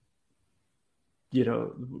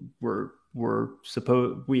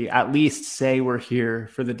we at least say we're here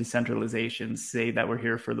for the decentralization, say that we're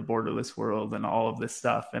here for the borderless world and all of this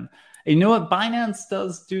stuff. And you know what? Binance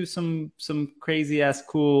does do some crazy ass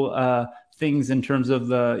cool things in terms of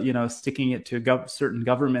the, sticking it to certain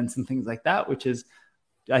governments and things like that, which is,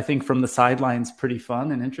 I think from the sidelines, pretty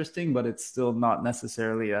fun and interesting, but it's still not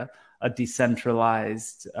necessarily a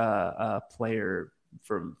decentralized player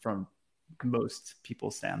from most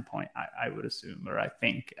people's standpoint, I would assume, or I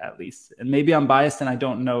think at least. And maybe I'm biased and I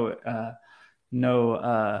don't know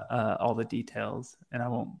all the details, and I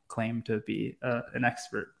won't claim to be an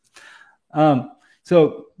expert. But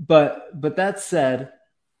that said,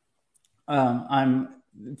 I'm,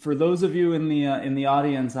 for those of you in the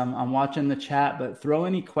audience, I'm watching the chat, but throw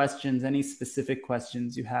any questions, any specific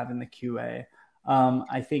questions you have in the QA.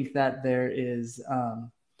 I think that there's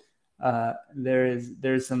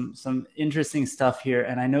some interesting stuff here,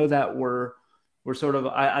 and I know that we're sort of,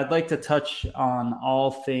 I'd like to touch on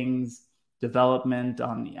all things development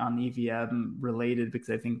on EVM related, because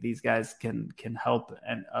I think these guys can help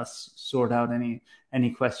and us sort out any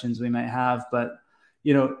questions we might have. But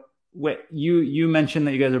you mentioned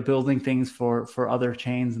that you guys are building things for other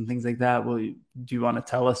chains and things like that. Do you want to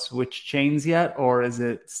tell us which chains yet, or is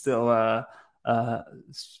it still a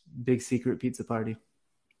big secret pizza party?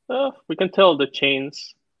 We can tell the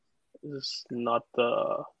chains is not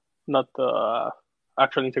the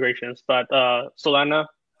actual integrations, but Solana,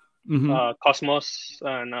 Cosmos,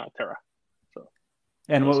 and Terra.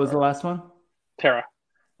 And what was the last one? Terra.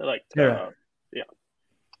 Like Terra. Yeah.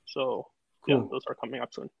 So cool. Those are coming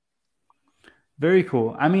up soon. Very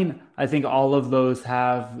cool. I mean, I think all of those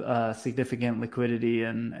have significant liquidity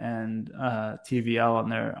and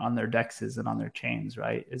TVL on their dexes and on their chains,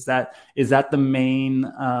 right? Is that the main?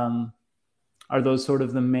 Are those sort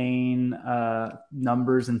of the main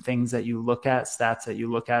numbers and things that you look at, stats that you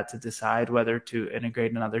look at to decide whether to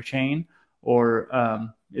integrate another chain, or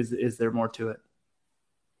is there more to it?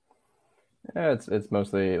 Yeah, it's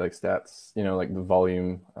mostly like stats. Like the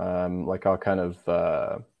volume, like our kind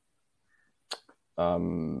of.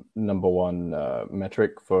 Number one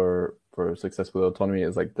metric for success with autonomy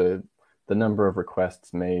is like the number of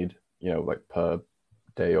requests made, like per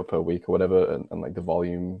day or per week or whatever, and like the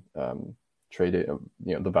volume traded,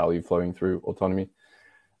 the value flowing through autonomy.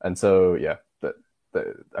 And so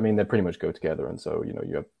they pretty much go together. And so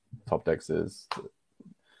you have top dexes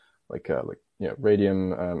like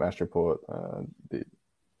Radium, Astroport, the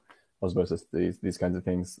Osmosis, these kinds of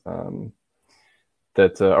things.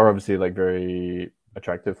 That are obviously like very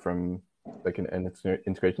attractive from like an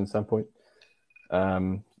integration standpoint,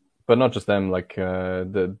 but not just them. Like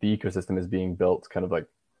the ecosystem is being built kind of like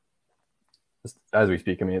as we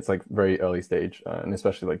speak. I mean, it's like very early stage, and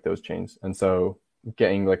especially like those chains. And so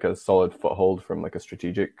getting like a solid foothold from like a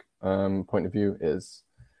strategic point of view is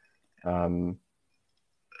a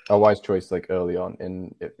wise choice. Like early on,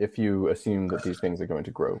 and if you assume that these things are going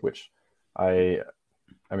to grow, which I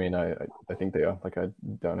think they are. Like, I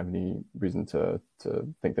don't have any reason to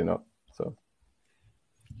think they're not. So,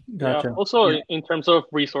 gotcha. Yeah. Also, in terms of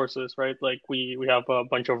resources, right? Like, we have a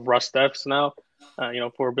bunch of Rust devs now,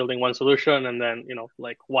 for building one solution, and then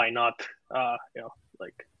like why not,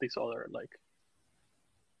 like these other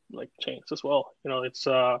like chains as well. It's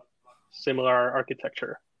similar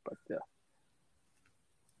architecture, but yeah.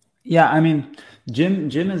 Yeah, I mean,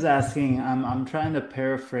 Jim is asking. I'm trying to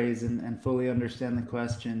paraphrase and fully understand the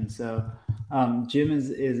question. So, Jim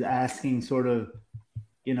is asking sort of,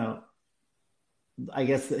 I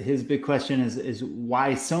guess his big question is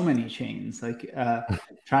why so many chains? Like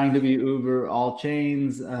trying to be Uber all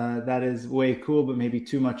chains. That is way cool, but maybe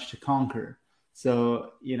too much to conquer.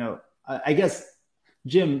 So, I guess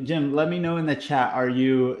Jim, let me know in the chat. Are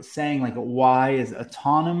you saying like why is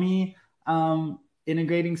autonomy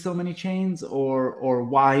integrating so many chains, or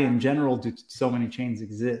why in general do so many chains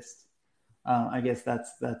exist? I guess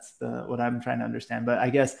that's what I'm trying to understand. But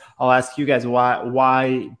I guess I'll ask you guys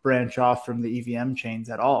why branch off from the EVM chains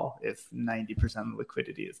at all if 90% of the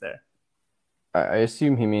liquidity is there? I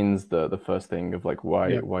assume he means the first thing of like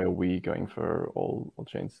why are we going for all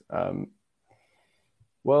chains?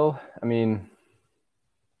 Well, I mean,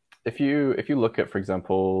 if you look at, for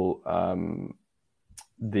example,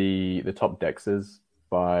 the top dexes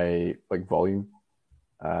by like volume,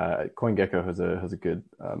 CoinGecko has a good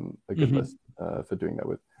list for doing that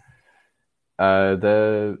with.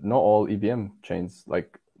 They're not all EVM chains.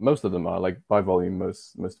 Like most of them are, like by volume,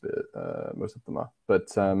 most of them are.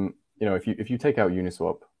 But if you take out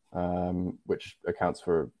Uniswap, which accounts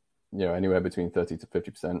for anywhere between 30 to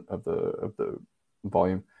 50% of the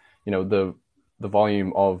volume, the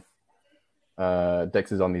volume of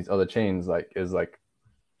dexes on these other chains is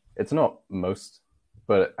it's not most,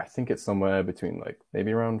 but I think it's somewhere between like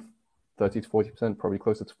maybe around 30 to 40%, probably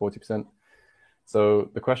closer to 40%. So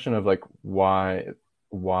the question of like why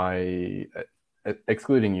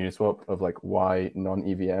excluding Uniswap, of like why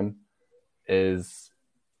non-EVM is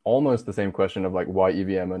almost the same question of like why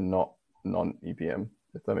EVM and not non-EVM,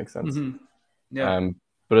 if that makes sense. Yeah.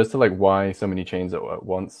 But as to like why so many chains at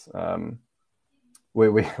once,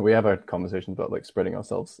 we have our conversations about like spreading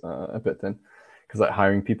ourselves a bit thin, because like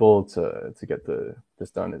hiring people to get this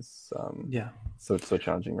done is so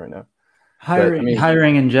challenging right now.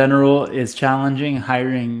 Hiring in general is challenging.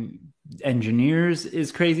 Hiring engineers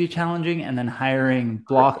is crazy challenging, and then hiring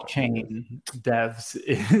blockchain devs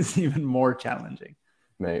is even more challenging.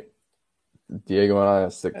 Mate, Diego and I are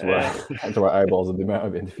sick to our eyeballs of the amount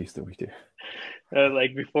of interviews that we do.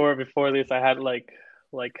 Like before this, I had like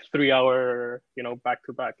 3 hour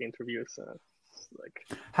back-to-back interviews.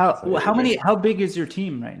 How big is your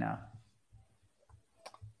team right now?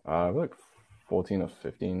 We're like 14 or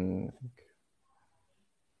 15, I think.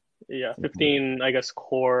 Yeah, 15, I guess,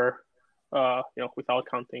 core, without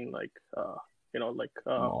counting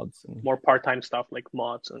mods and more part-time stuff like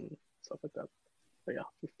mods and stuff like that. But yeah,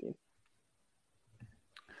 15.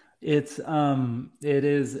 It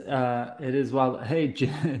is wild. Hey,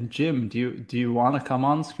 Jim, do you want to come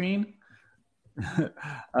on screen?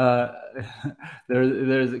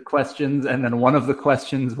 There's questions, and then one of the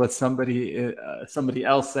questions was somebody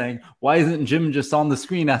else saying, why isn't Jim just on the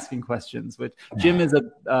screen asking questions? Which Jim is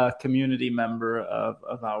a community member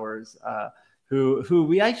of ours who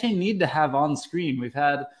we actually need to have on screen. We've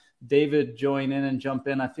had David join in and jump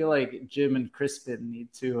in. I feel like Jim and Crispin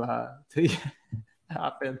need to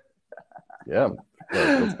hop in. Yeah.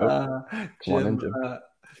 Let's go. Come on in, Jim.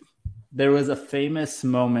 There was a famous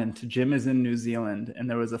moment. Jim is in New Zealand, and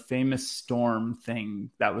there was a famous storm thing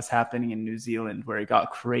that was happening in New Zealand where it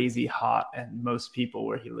got crazy hot, and most people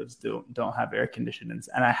where he lives don't have air conditionings.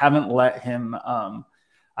 And I haven't let him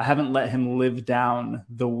live down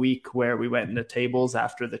the week where we went into tables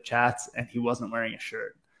after the chats, and he wasn't wearing a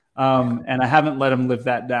shirt. And I haven't let him live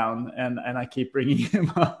that down, and I keep bringing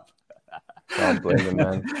him up. Don't blame him,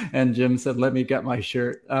 man. And Jim said, "Let me get my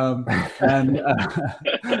shirt." And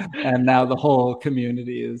now the whole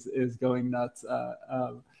community is going nuts.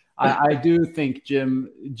 I do think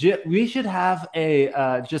Jim, we should have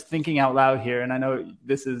a just thinking out loud here. And I know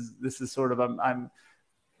this is sort of I'm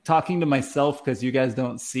talking to myself because you guys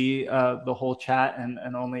don't see the whole chat, and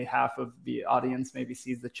only half of the audience maybe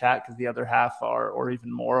sees the chat because the other half or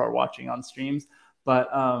even more are watching on streams. But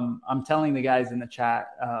I'm telling the guys in the chat.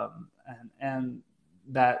 And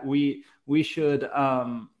that we should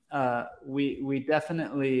we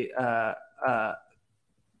definitely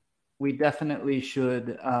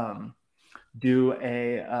should do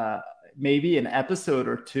a maybe an episode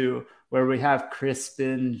or two where we have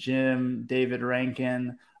Crispin, Jim, David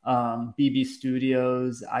Rankin, BB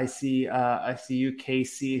Studios. I see you,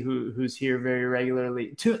 Casey, who's here very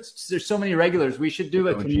regularly. There's so many regulars. We should do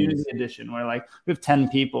a community edition where like we have 10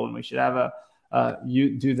 people, and we should have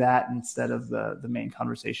you do that instead of the main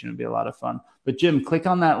conversation. It'd be a lot of fun. But Jim, click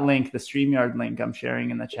on that link, the StreamYard link I'm sharing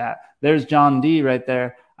in the chat. There's John D right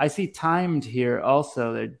there. I see Timed here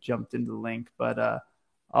also. They jumped into the link, but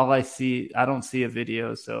all I don't see a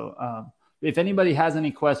video. So if anybody has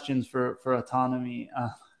any questions for Autonomy,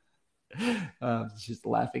 just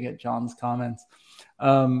laughing at John's comments.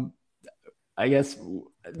 I guess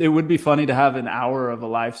it would be funny to have an hour of a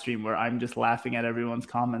live stream where I'm just laughing at everyone's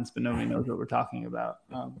comments, but nobody knows what we're talking about.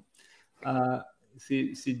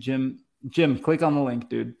 See Jim, click on the link,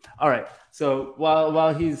 dude. All right. So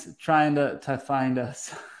while he's trying to find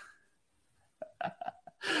us,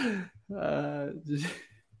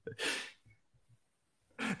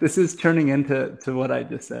 this is turning into what I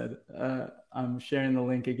just said. I'm sharing the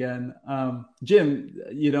link again. Jim,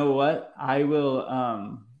 you know what? I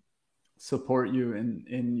will support you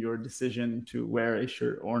in your decision to wear a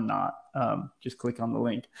shirt or not. Just click on the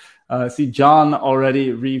link. See, John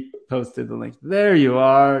already reposted the link. There you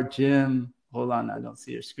are, Jim. Hold on, I don't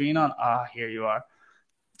see your screen on. Here you are.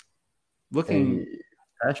 Looking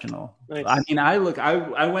professional. Nice. I mean, I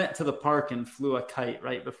went to the park and flew a kite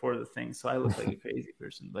right before the thing, so I look like a crazy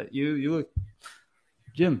person. But you look,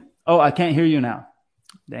 Jim. Oh, I can't hear you now.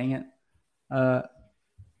 Dang it.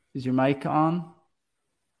 Is your mic on?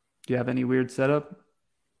 Do you have any weird setup?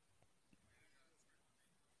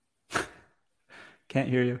 Can't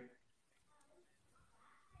hear you.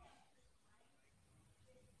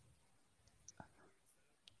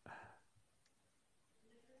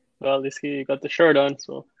 Well, at least he got the shirt on,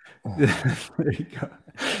 so. There you go.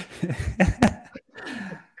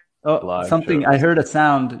 Oh, Live something. show. I heard a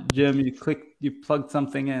sound. Jim, you plugged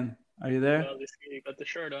something in. Are you there? Well, at least he got the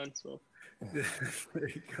shirt on, so. There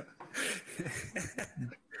you go.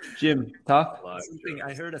 Jim, talk. Something.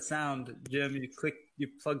 I heard a sound. Jim, you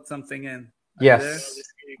plugged something in. Are you there? Yes.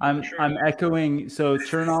 I'm echoing. So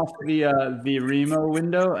turn off the Remo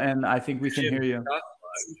window, and I think we can hear you.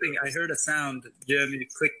 Something. I heard a sound. Jim,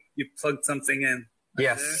 you plugged something in.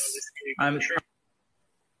 Yes. I'm.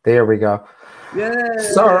 There we go. Yeah.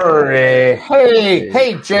 Sorry.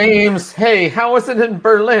 Hey, James. Hey, how is it in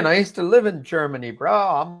Berlin? I used to live in Germany,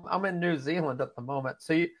 bro. I'm in New Zealand at the moment.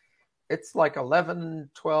 So it's like 11,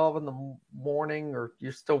 12 in the morning, or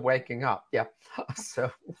you're still waking up. Yeah.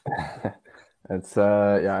 So. It's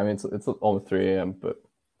yeah. I mean, it's almost 3 a.m., but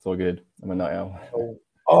it's all good. I'm a night owl.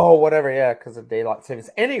 Oh, whatever. Yeah, because of daylight savings.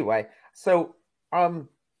 Anyway, so I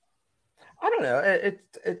don't know.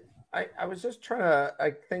 I was just trying to.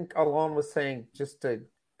 I think Alon was saying, just to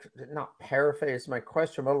not paraphrase my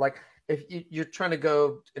question, but like if you're trying to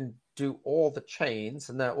go and do all the chains,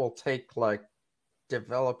 and that will take like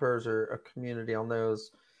developers or a community on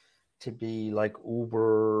those to be like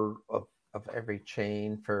Uber of every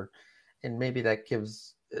chain for, and maybe that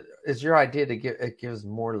is your idea to give it gives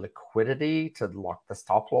more liquidity to lock the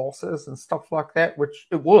stop losses and stuff like that, which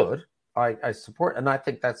it would. I support, and I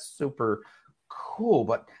think that's super cool.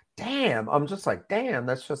 But damn, I'm just like, damn,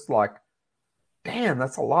 that's just like, damn,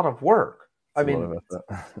 that's a lot of work. I mean,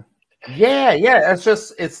 yeah,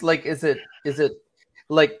 it's like, is it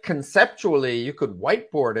like conceptually you could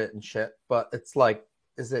whiteboard it and shit, but it's like,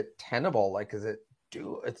 is it tenable? Like,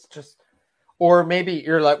 it's just, or maybe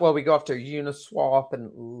you're like, well, we go after Uniswap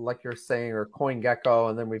and like you're saying, or CoinGecko,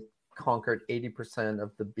 and then we conquered 80%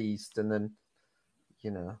 of the beast, and then,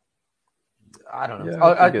 I don't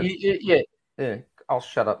know. Yeah. I'll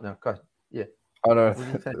shut up now. Go ahead. Yeah. Oh no,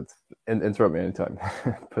 interrupt me anytime.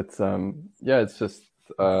 But yeah, it's just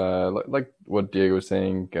like what Diego was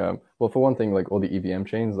saying. Well, for one thing, like all the EVM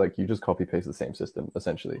chains, like you just copy paste the same system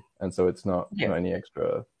essentially, and so it's not any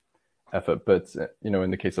extra effort. But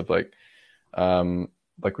in the case of like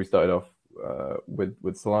we started off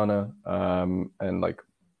with Solana, and like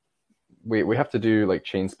we have to do like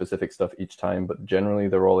chain specific stuff each time, but generally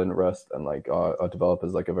they're all in Rust, and like our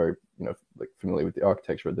developers like are very like familiar with the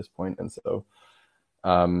architecture at this point, and so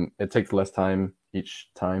it takes less time each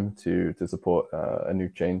time to support a new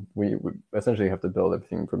chain. We essentially have to build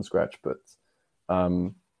everything from scratch, but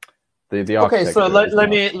the architecture. Okay, so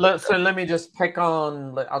let me just pick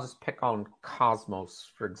on. I'll just pick on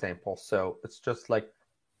Cosmos for example. So it's just like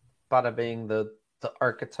bada bing, the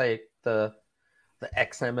archetype, the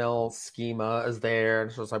XML schema is there,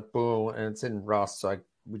 and so it's like boom, and it's in Rust. So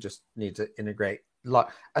we just need to integrate.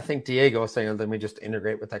 I think Diego was saying, then we just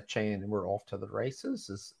integrate with that chain, and we're off to the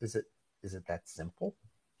races. Is it that simple?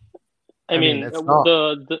 I mean it's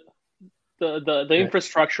the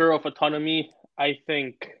infrastructure of autonomy. I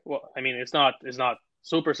think. Well, I mean, it's not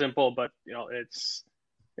super simple, but it's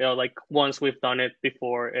like once we've done it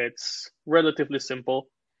before, it's relatively simple.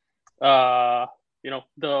 The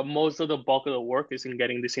most of the bulk of the work is in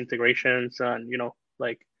getting these integrations and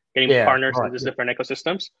like getting partners in these different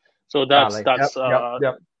ecosystems. So that's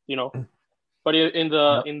yep. But in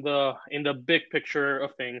the big picture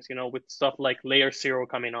of things, with stuff like Layer 0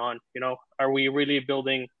 coming on, are we really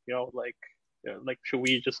building, like should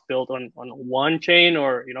we just build on one chain,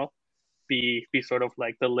 or be sort of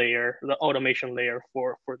like the automation layer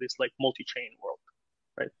for this like multi-chain world,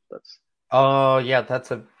 right?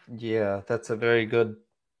 That's a very good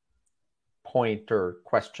point or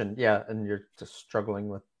question. Yeah, and you're just struggling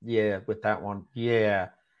with that one. Yeah,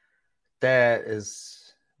 that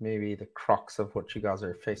is maybe the crux of what you guys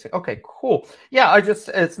are facing. Okay, cool. Yeah,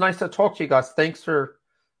 it's nice to talk to you guys. Thanks for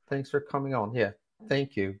coming on. Yeah,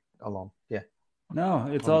 thank you, Alon. Yeah. No,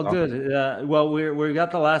 it's all good. Well, we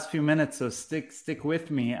got the last few minutes, so stick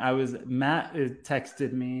with me. Matt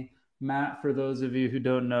texted me. Matt, for those of you who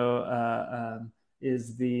don't know,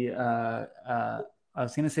 is the I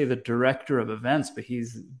was going to say the director of events, but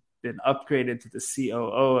he's been upgraded to the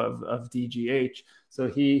COO of DGH. So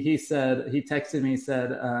he texted me,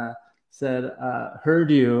 said, said,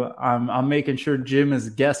 heard you. I'm making sure Jim is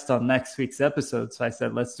guest on next week's episode. So I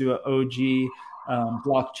said, let's do an OG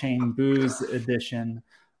Blockchain Booze edition.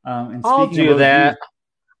 And I'll do of that.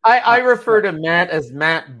 OG, I refer to Matt as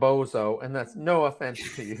Matt Bozo, and that's no offense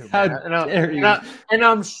to you, Matt. And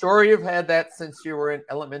I'm sure you've had that since you were in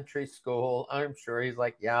elementary school. I'm sure he's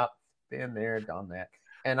like, yeah, been there, done that.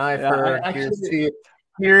 And I've heard,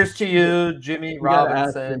 here's to you, Jimmy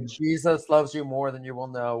Robinson. Jesus loves you more than you will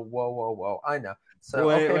know. Whoa, whoa, whoa. I know. So,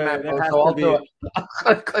 Matt Bozo, I'll do it.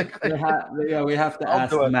 We have to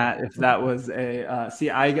ask Matt if that was a...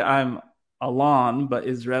 I'm... Alon, but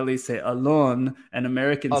Israelis say alone, and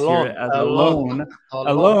Americans hear it as alone,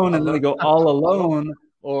 and then they go all alone,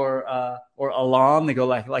 or alon. They go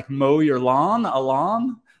like mow your lawn,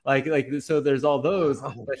 alon, like so. There's all those,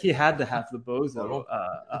 but he had to have the bozo.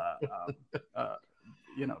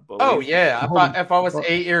 Oh yeah, if I was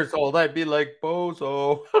 8 years old, I'd be like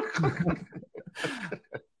bozo.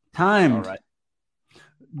 Timed. All right.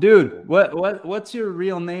 Dude, what's your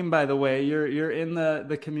real name, by the way? You're in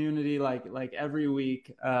the community like every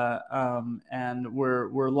week, and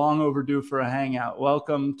we're long overdue for a hangout.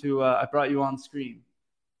 Welcome to I brought you on screen.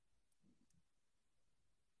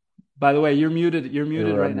 By the way, you're muted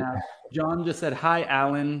right now. John just said hi,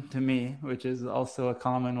 Alan, to me, which is also a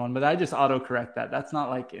common one, but I just autocorrect that. That's not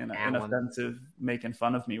like an offensive making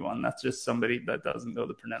fun of me one. That's just somebody that doesn't know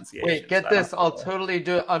the pronunciation. Wait, get this. I'll totally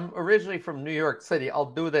do it. I'm originally from New York City.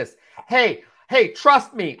 I'll do this. Hey,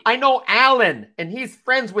 trust me. I know Alan, and he's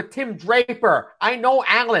friends with Tim Draper. I know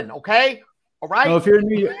Alan, okay? All right? No, if you're in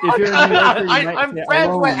New York, I'm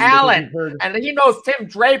friends with Alan, and he knows Tim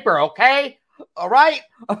Draper, okay? All right?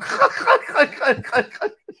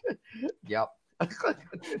 Yep.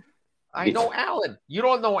 I know Alan. You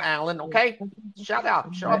don't know Alan, okay? Shut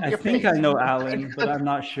up. Shut up your face. I know Alan, but I'm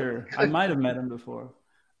not sure. I might have met him before.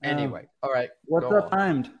 Anyway, all right. What's up,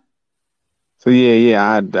 Timed? So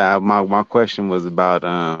my question was about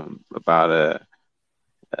the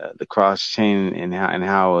cross chain and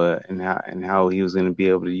how he was going to be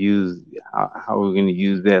able to use how we're going to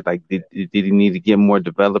use that. Like, did he need to get more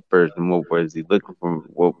developers, and what was he looking for?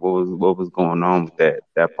 What was going on with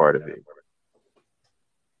that part of it?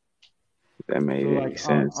 That made any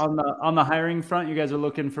sense. On the hiring front, you guys are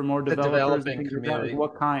looking for more developers. The developing community.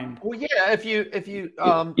 What kind? Well, yeah. If you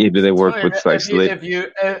do they work with like Slick?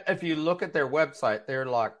 If you look at their website, they're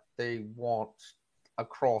like they want a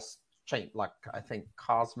cross chain, like I think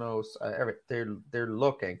Cosmos. They're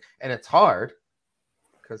looking, and it's hard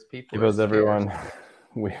because everyone.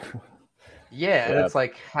 And it's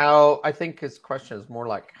like how I think his question is more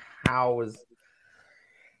like how is.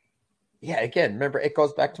 Yeah, again, remember it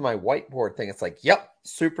goes back to my whiteboard thing. It's like, yep,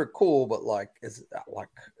 super cool, but like, is like,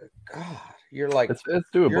 God, you're like, it's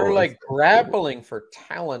doable. You're like grappling for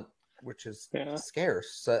talent, which is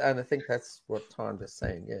scarce. So, and I think that's what Tom is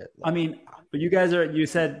saying. Yeah, I mean, but you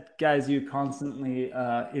said, guys, you constantly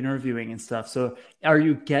interviewing and stuff. So, are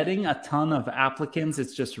you getting a ton of applicants?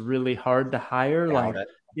 It's just really hard to hire.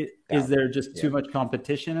 Is there just too much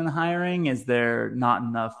competition in hiring? Is there not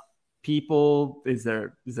enough people? Is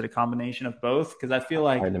it a combination of both? Because I feel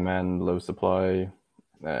like high demand, low supply,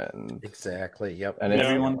 and exactly. Yep. And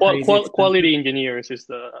everyone quality engineers is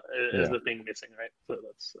the thing missing, right?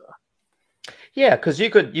 So that's because you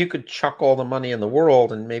could chuck all the money in the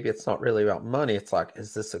world, and maybe it's not really about money. It's like,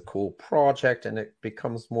 is this a cool project? And it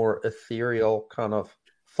becomes more ethereal kind of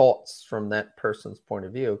thoughts from that person's point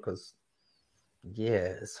of view. Because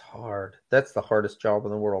it's hard. That's the hardest job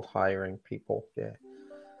in the world, hiring people. Yeah.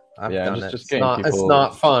 I've done it. It's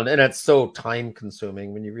not fun, and it's so time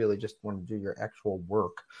consuming when you really just want to do your actual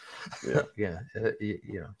work. You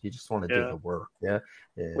just want to do the work.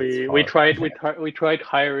 We tried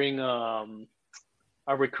hiring a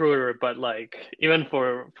recruiter, but like even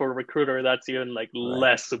for a recruiter, that's even like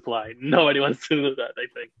less supply. Nobody wants to do that, I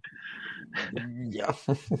think.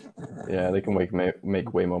 They can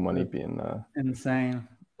make way more money being insane.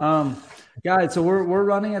 Guys, so we're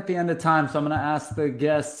running at the end of time, so I'm going to ask the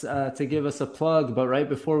guests to give us a plug. But right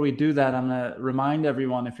before we do that, I'm going to remind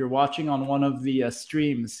everyone, if you're watching on one of the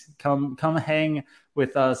streams, come hang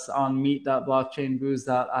with us on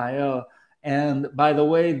meet.blockchainbooze.io. And by the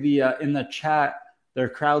way, in the chat, they're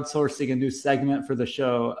crowdsourcing a new segment for the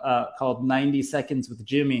show called 90 Seconds with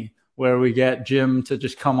Jimmy, where we get Jim to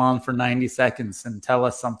just come on for 90 seconds and tell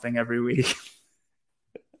us something every week.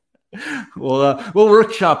 We'll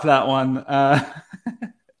workshop that one.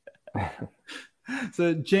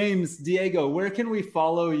 So James, Diego, where can we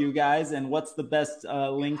follow you guys, and what's the best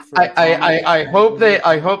link for? I hope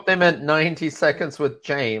they meant 90 seconds with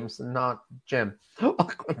James, not Jim.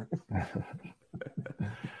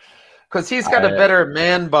 Because he's got a better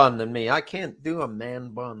man bun than me. I can't do a man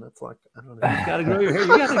bun. That's like, I don't know. You gotta grow your hair. You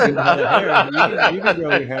got a good head of hair. You can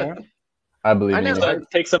grow your hair. I believe I know. you.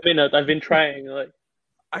 It takes a minute. I've been trying. Like,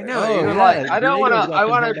 I know. Oh, you're yeah, like, I don't want to. Diego's I up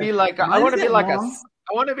want in to there. be like. Why I want is to be it like long?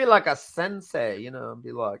 I want to be like a sensei. You know, and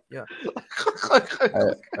be like, yeah.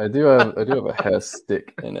 I do have a hair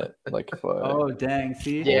stick in it. Like if I, Oh dang!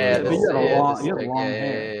 See, Yeah, But you have yeah, long, you have yeah, long yeah,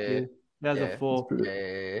 hair. Dude. He has a full.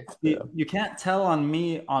 You can't tell on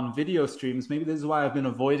me on video streams. Maybe this is why I've been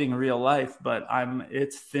avoiding real life. But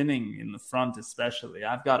it's thinning in the front, especially.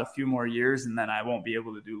 I've got a few more years, and then I won't be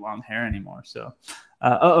able to do long hair anymore. So,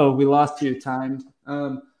 we lost you timed.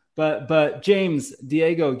 But James,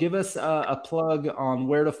 Diego, give us a plug on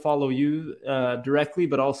where to follow you directly,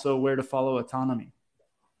 but also where to follow Autonomy.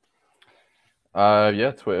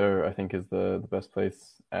 Yeah, Twitter I think is the best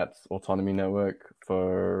place at Autonomy Network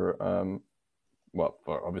for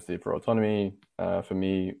for Autonomy. For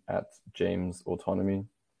me at James Autonomy.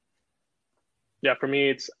 yeah, for me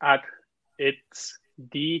it's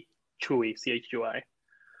the Chewy, CHUI.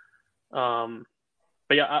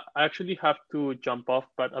 But yeah, I actually have to jump off.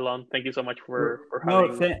 But Alon, thank you so much for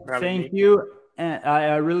having me. Thank you, and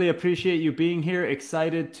I really appreciate you being here.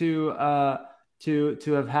 Excited to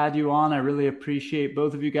have had you on. I really appreciate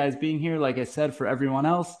both of you guys being here. Like I said, for everyone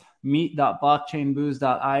else,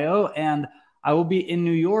 meet.blockchainbooze.io, and I will be in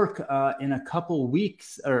New York in a couple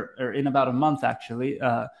weeks, or in about a month actually,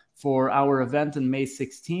 for our event on May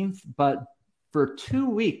 16th. But for 2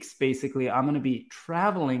 weeks, basically, I'm going to be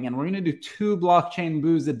traveling, and we're going to do 2 Blockchain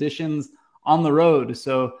Booze editions on the road.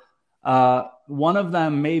 So one of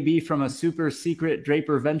them may be from a super secret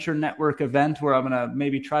Draper Venture Network event where I'm going to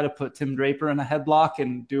maybe try to put Tim Draper in a headlock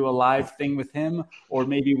and do a live thing with him, or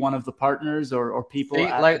maybe one of the partners or people. See,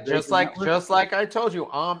 at the just like I told you,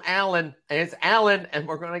 I'm Alan, and it's Alan, and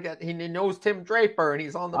we're gonna get. He knows Tim Draper, and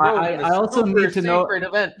he's on the road. I also need to know.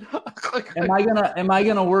 Event. Am I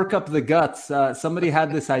gonna work up the guts? Somebody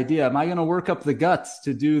had this idea. Am I gonna work up the guts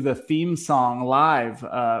to do the theme song live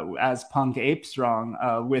as Punk Ape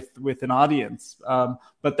Strong with an audience?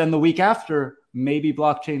 But then the week after, maybe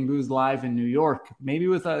Blockchain Booze live in New York, maybe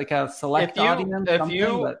with a select audience.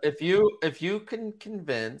 If you can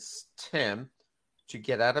convince Tim to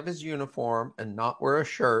get out of his uniform and not wear a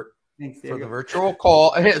shirt for the virtual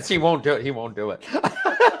call, he won't do it. He won't do it.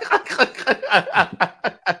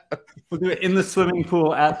 We'll do it in the swimming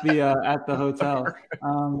pool at the hotel.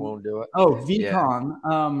 Won't do it. Oh, VCon.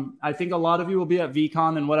 Yeah. I think a lot of you will be at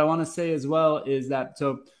VCon, and what I want to say as well is that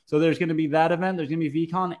so there's going to be that event. There's going to be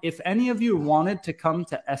VCon. If any of you wanted to come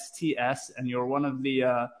to STS and you're one of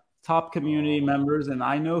the top community members, and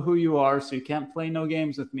I know who you are, so you can't play no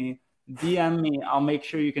games with me, DM me. I'll make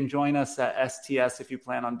sure you can join us at STS if you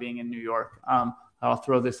plan on being in New York. I'll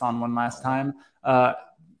throw this on one last time.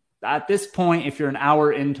 At this point, if you're an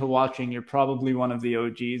hour into watching, you're probably one of the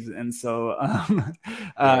OGs. And so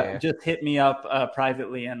just hit me up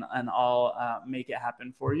privately and I'll make it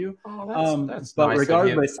happen for you. That's but nice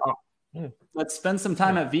regardless, let's spend some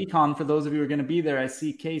time at VCon for those of you who are going to be there. I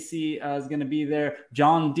see Casey is going to be there.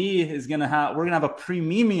 John D is going to have. We're going to have a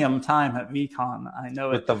premium time at VCon. I know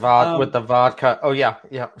with the vodka. Oh yeah.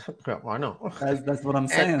 I know. That's what I'm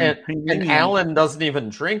saying. And Alan doesn't even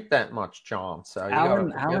drink that much, John. So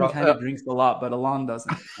Alan kind of drinks a lot, but Alon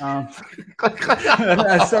doesn't. I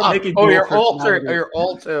start making. You're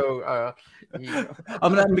also.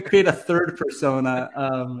 I'm gonna create a third persona,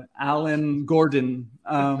 Alan Gordon,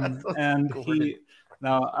 and Gordon.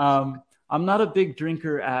 I'm not a big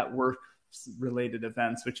drinker at work-related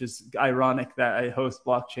events, which is ironic that I host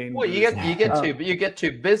Blockchain. Well, you get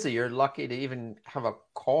too busy. You're lucky to even have a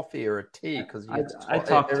coffee or a tea because I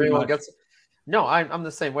talk too much. No, I'm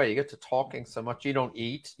the same way. You get to talking so much. You don't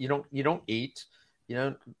eat. You don't eat. You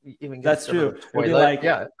don't even. That's true. It'll be like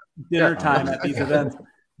dinner time at these events.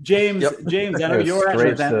 James, I know you're at an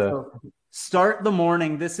event. So start the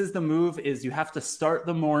morning. This is the move: is you have to start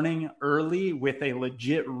the morning early with a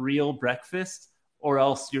legit, real breakfast, or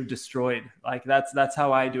else you're destroyed. Like that's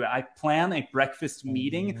how I do it. I plan a breakfast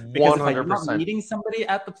meeting because 100%. If I'm not meeting somebody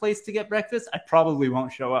at the place to get breakfast, I probably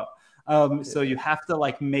won't show up. So you have to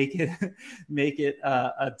make it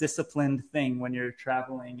a disciplined thing when you're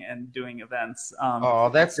traveling and doing events.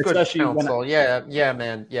 That's good counsel. Yeah,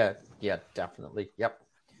 man. Yeah, definitely. Yep.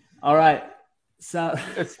 All right. So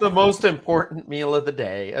it's the most important meal of the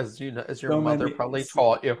day, as you know, as your mother probably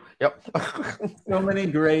taught you. Yep. So many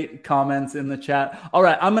great comments in the chat. All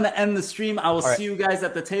right, I'm going to end the stream. I will see you guys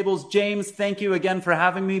at the tables. James, thank you again for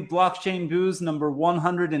having me. Blockchain Booze number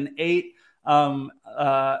 108.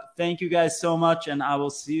 Thank you guys so much, and I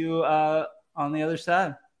will see you on the other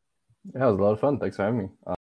side. Yeah, it was a lot of fun. Thanks for having me.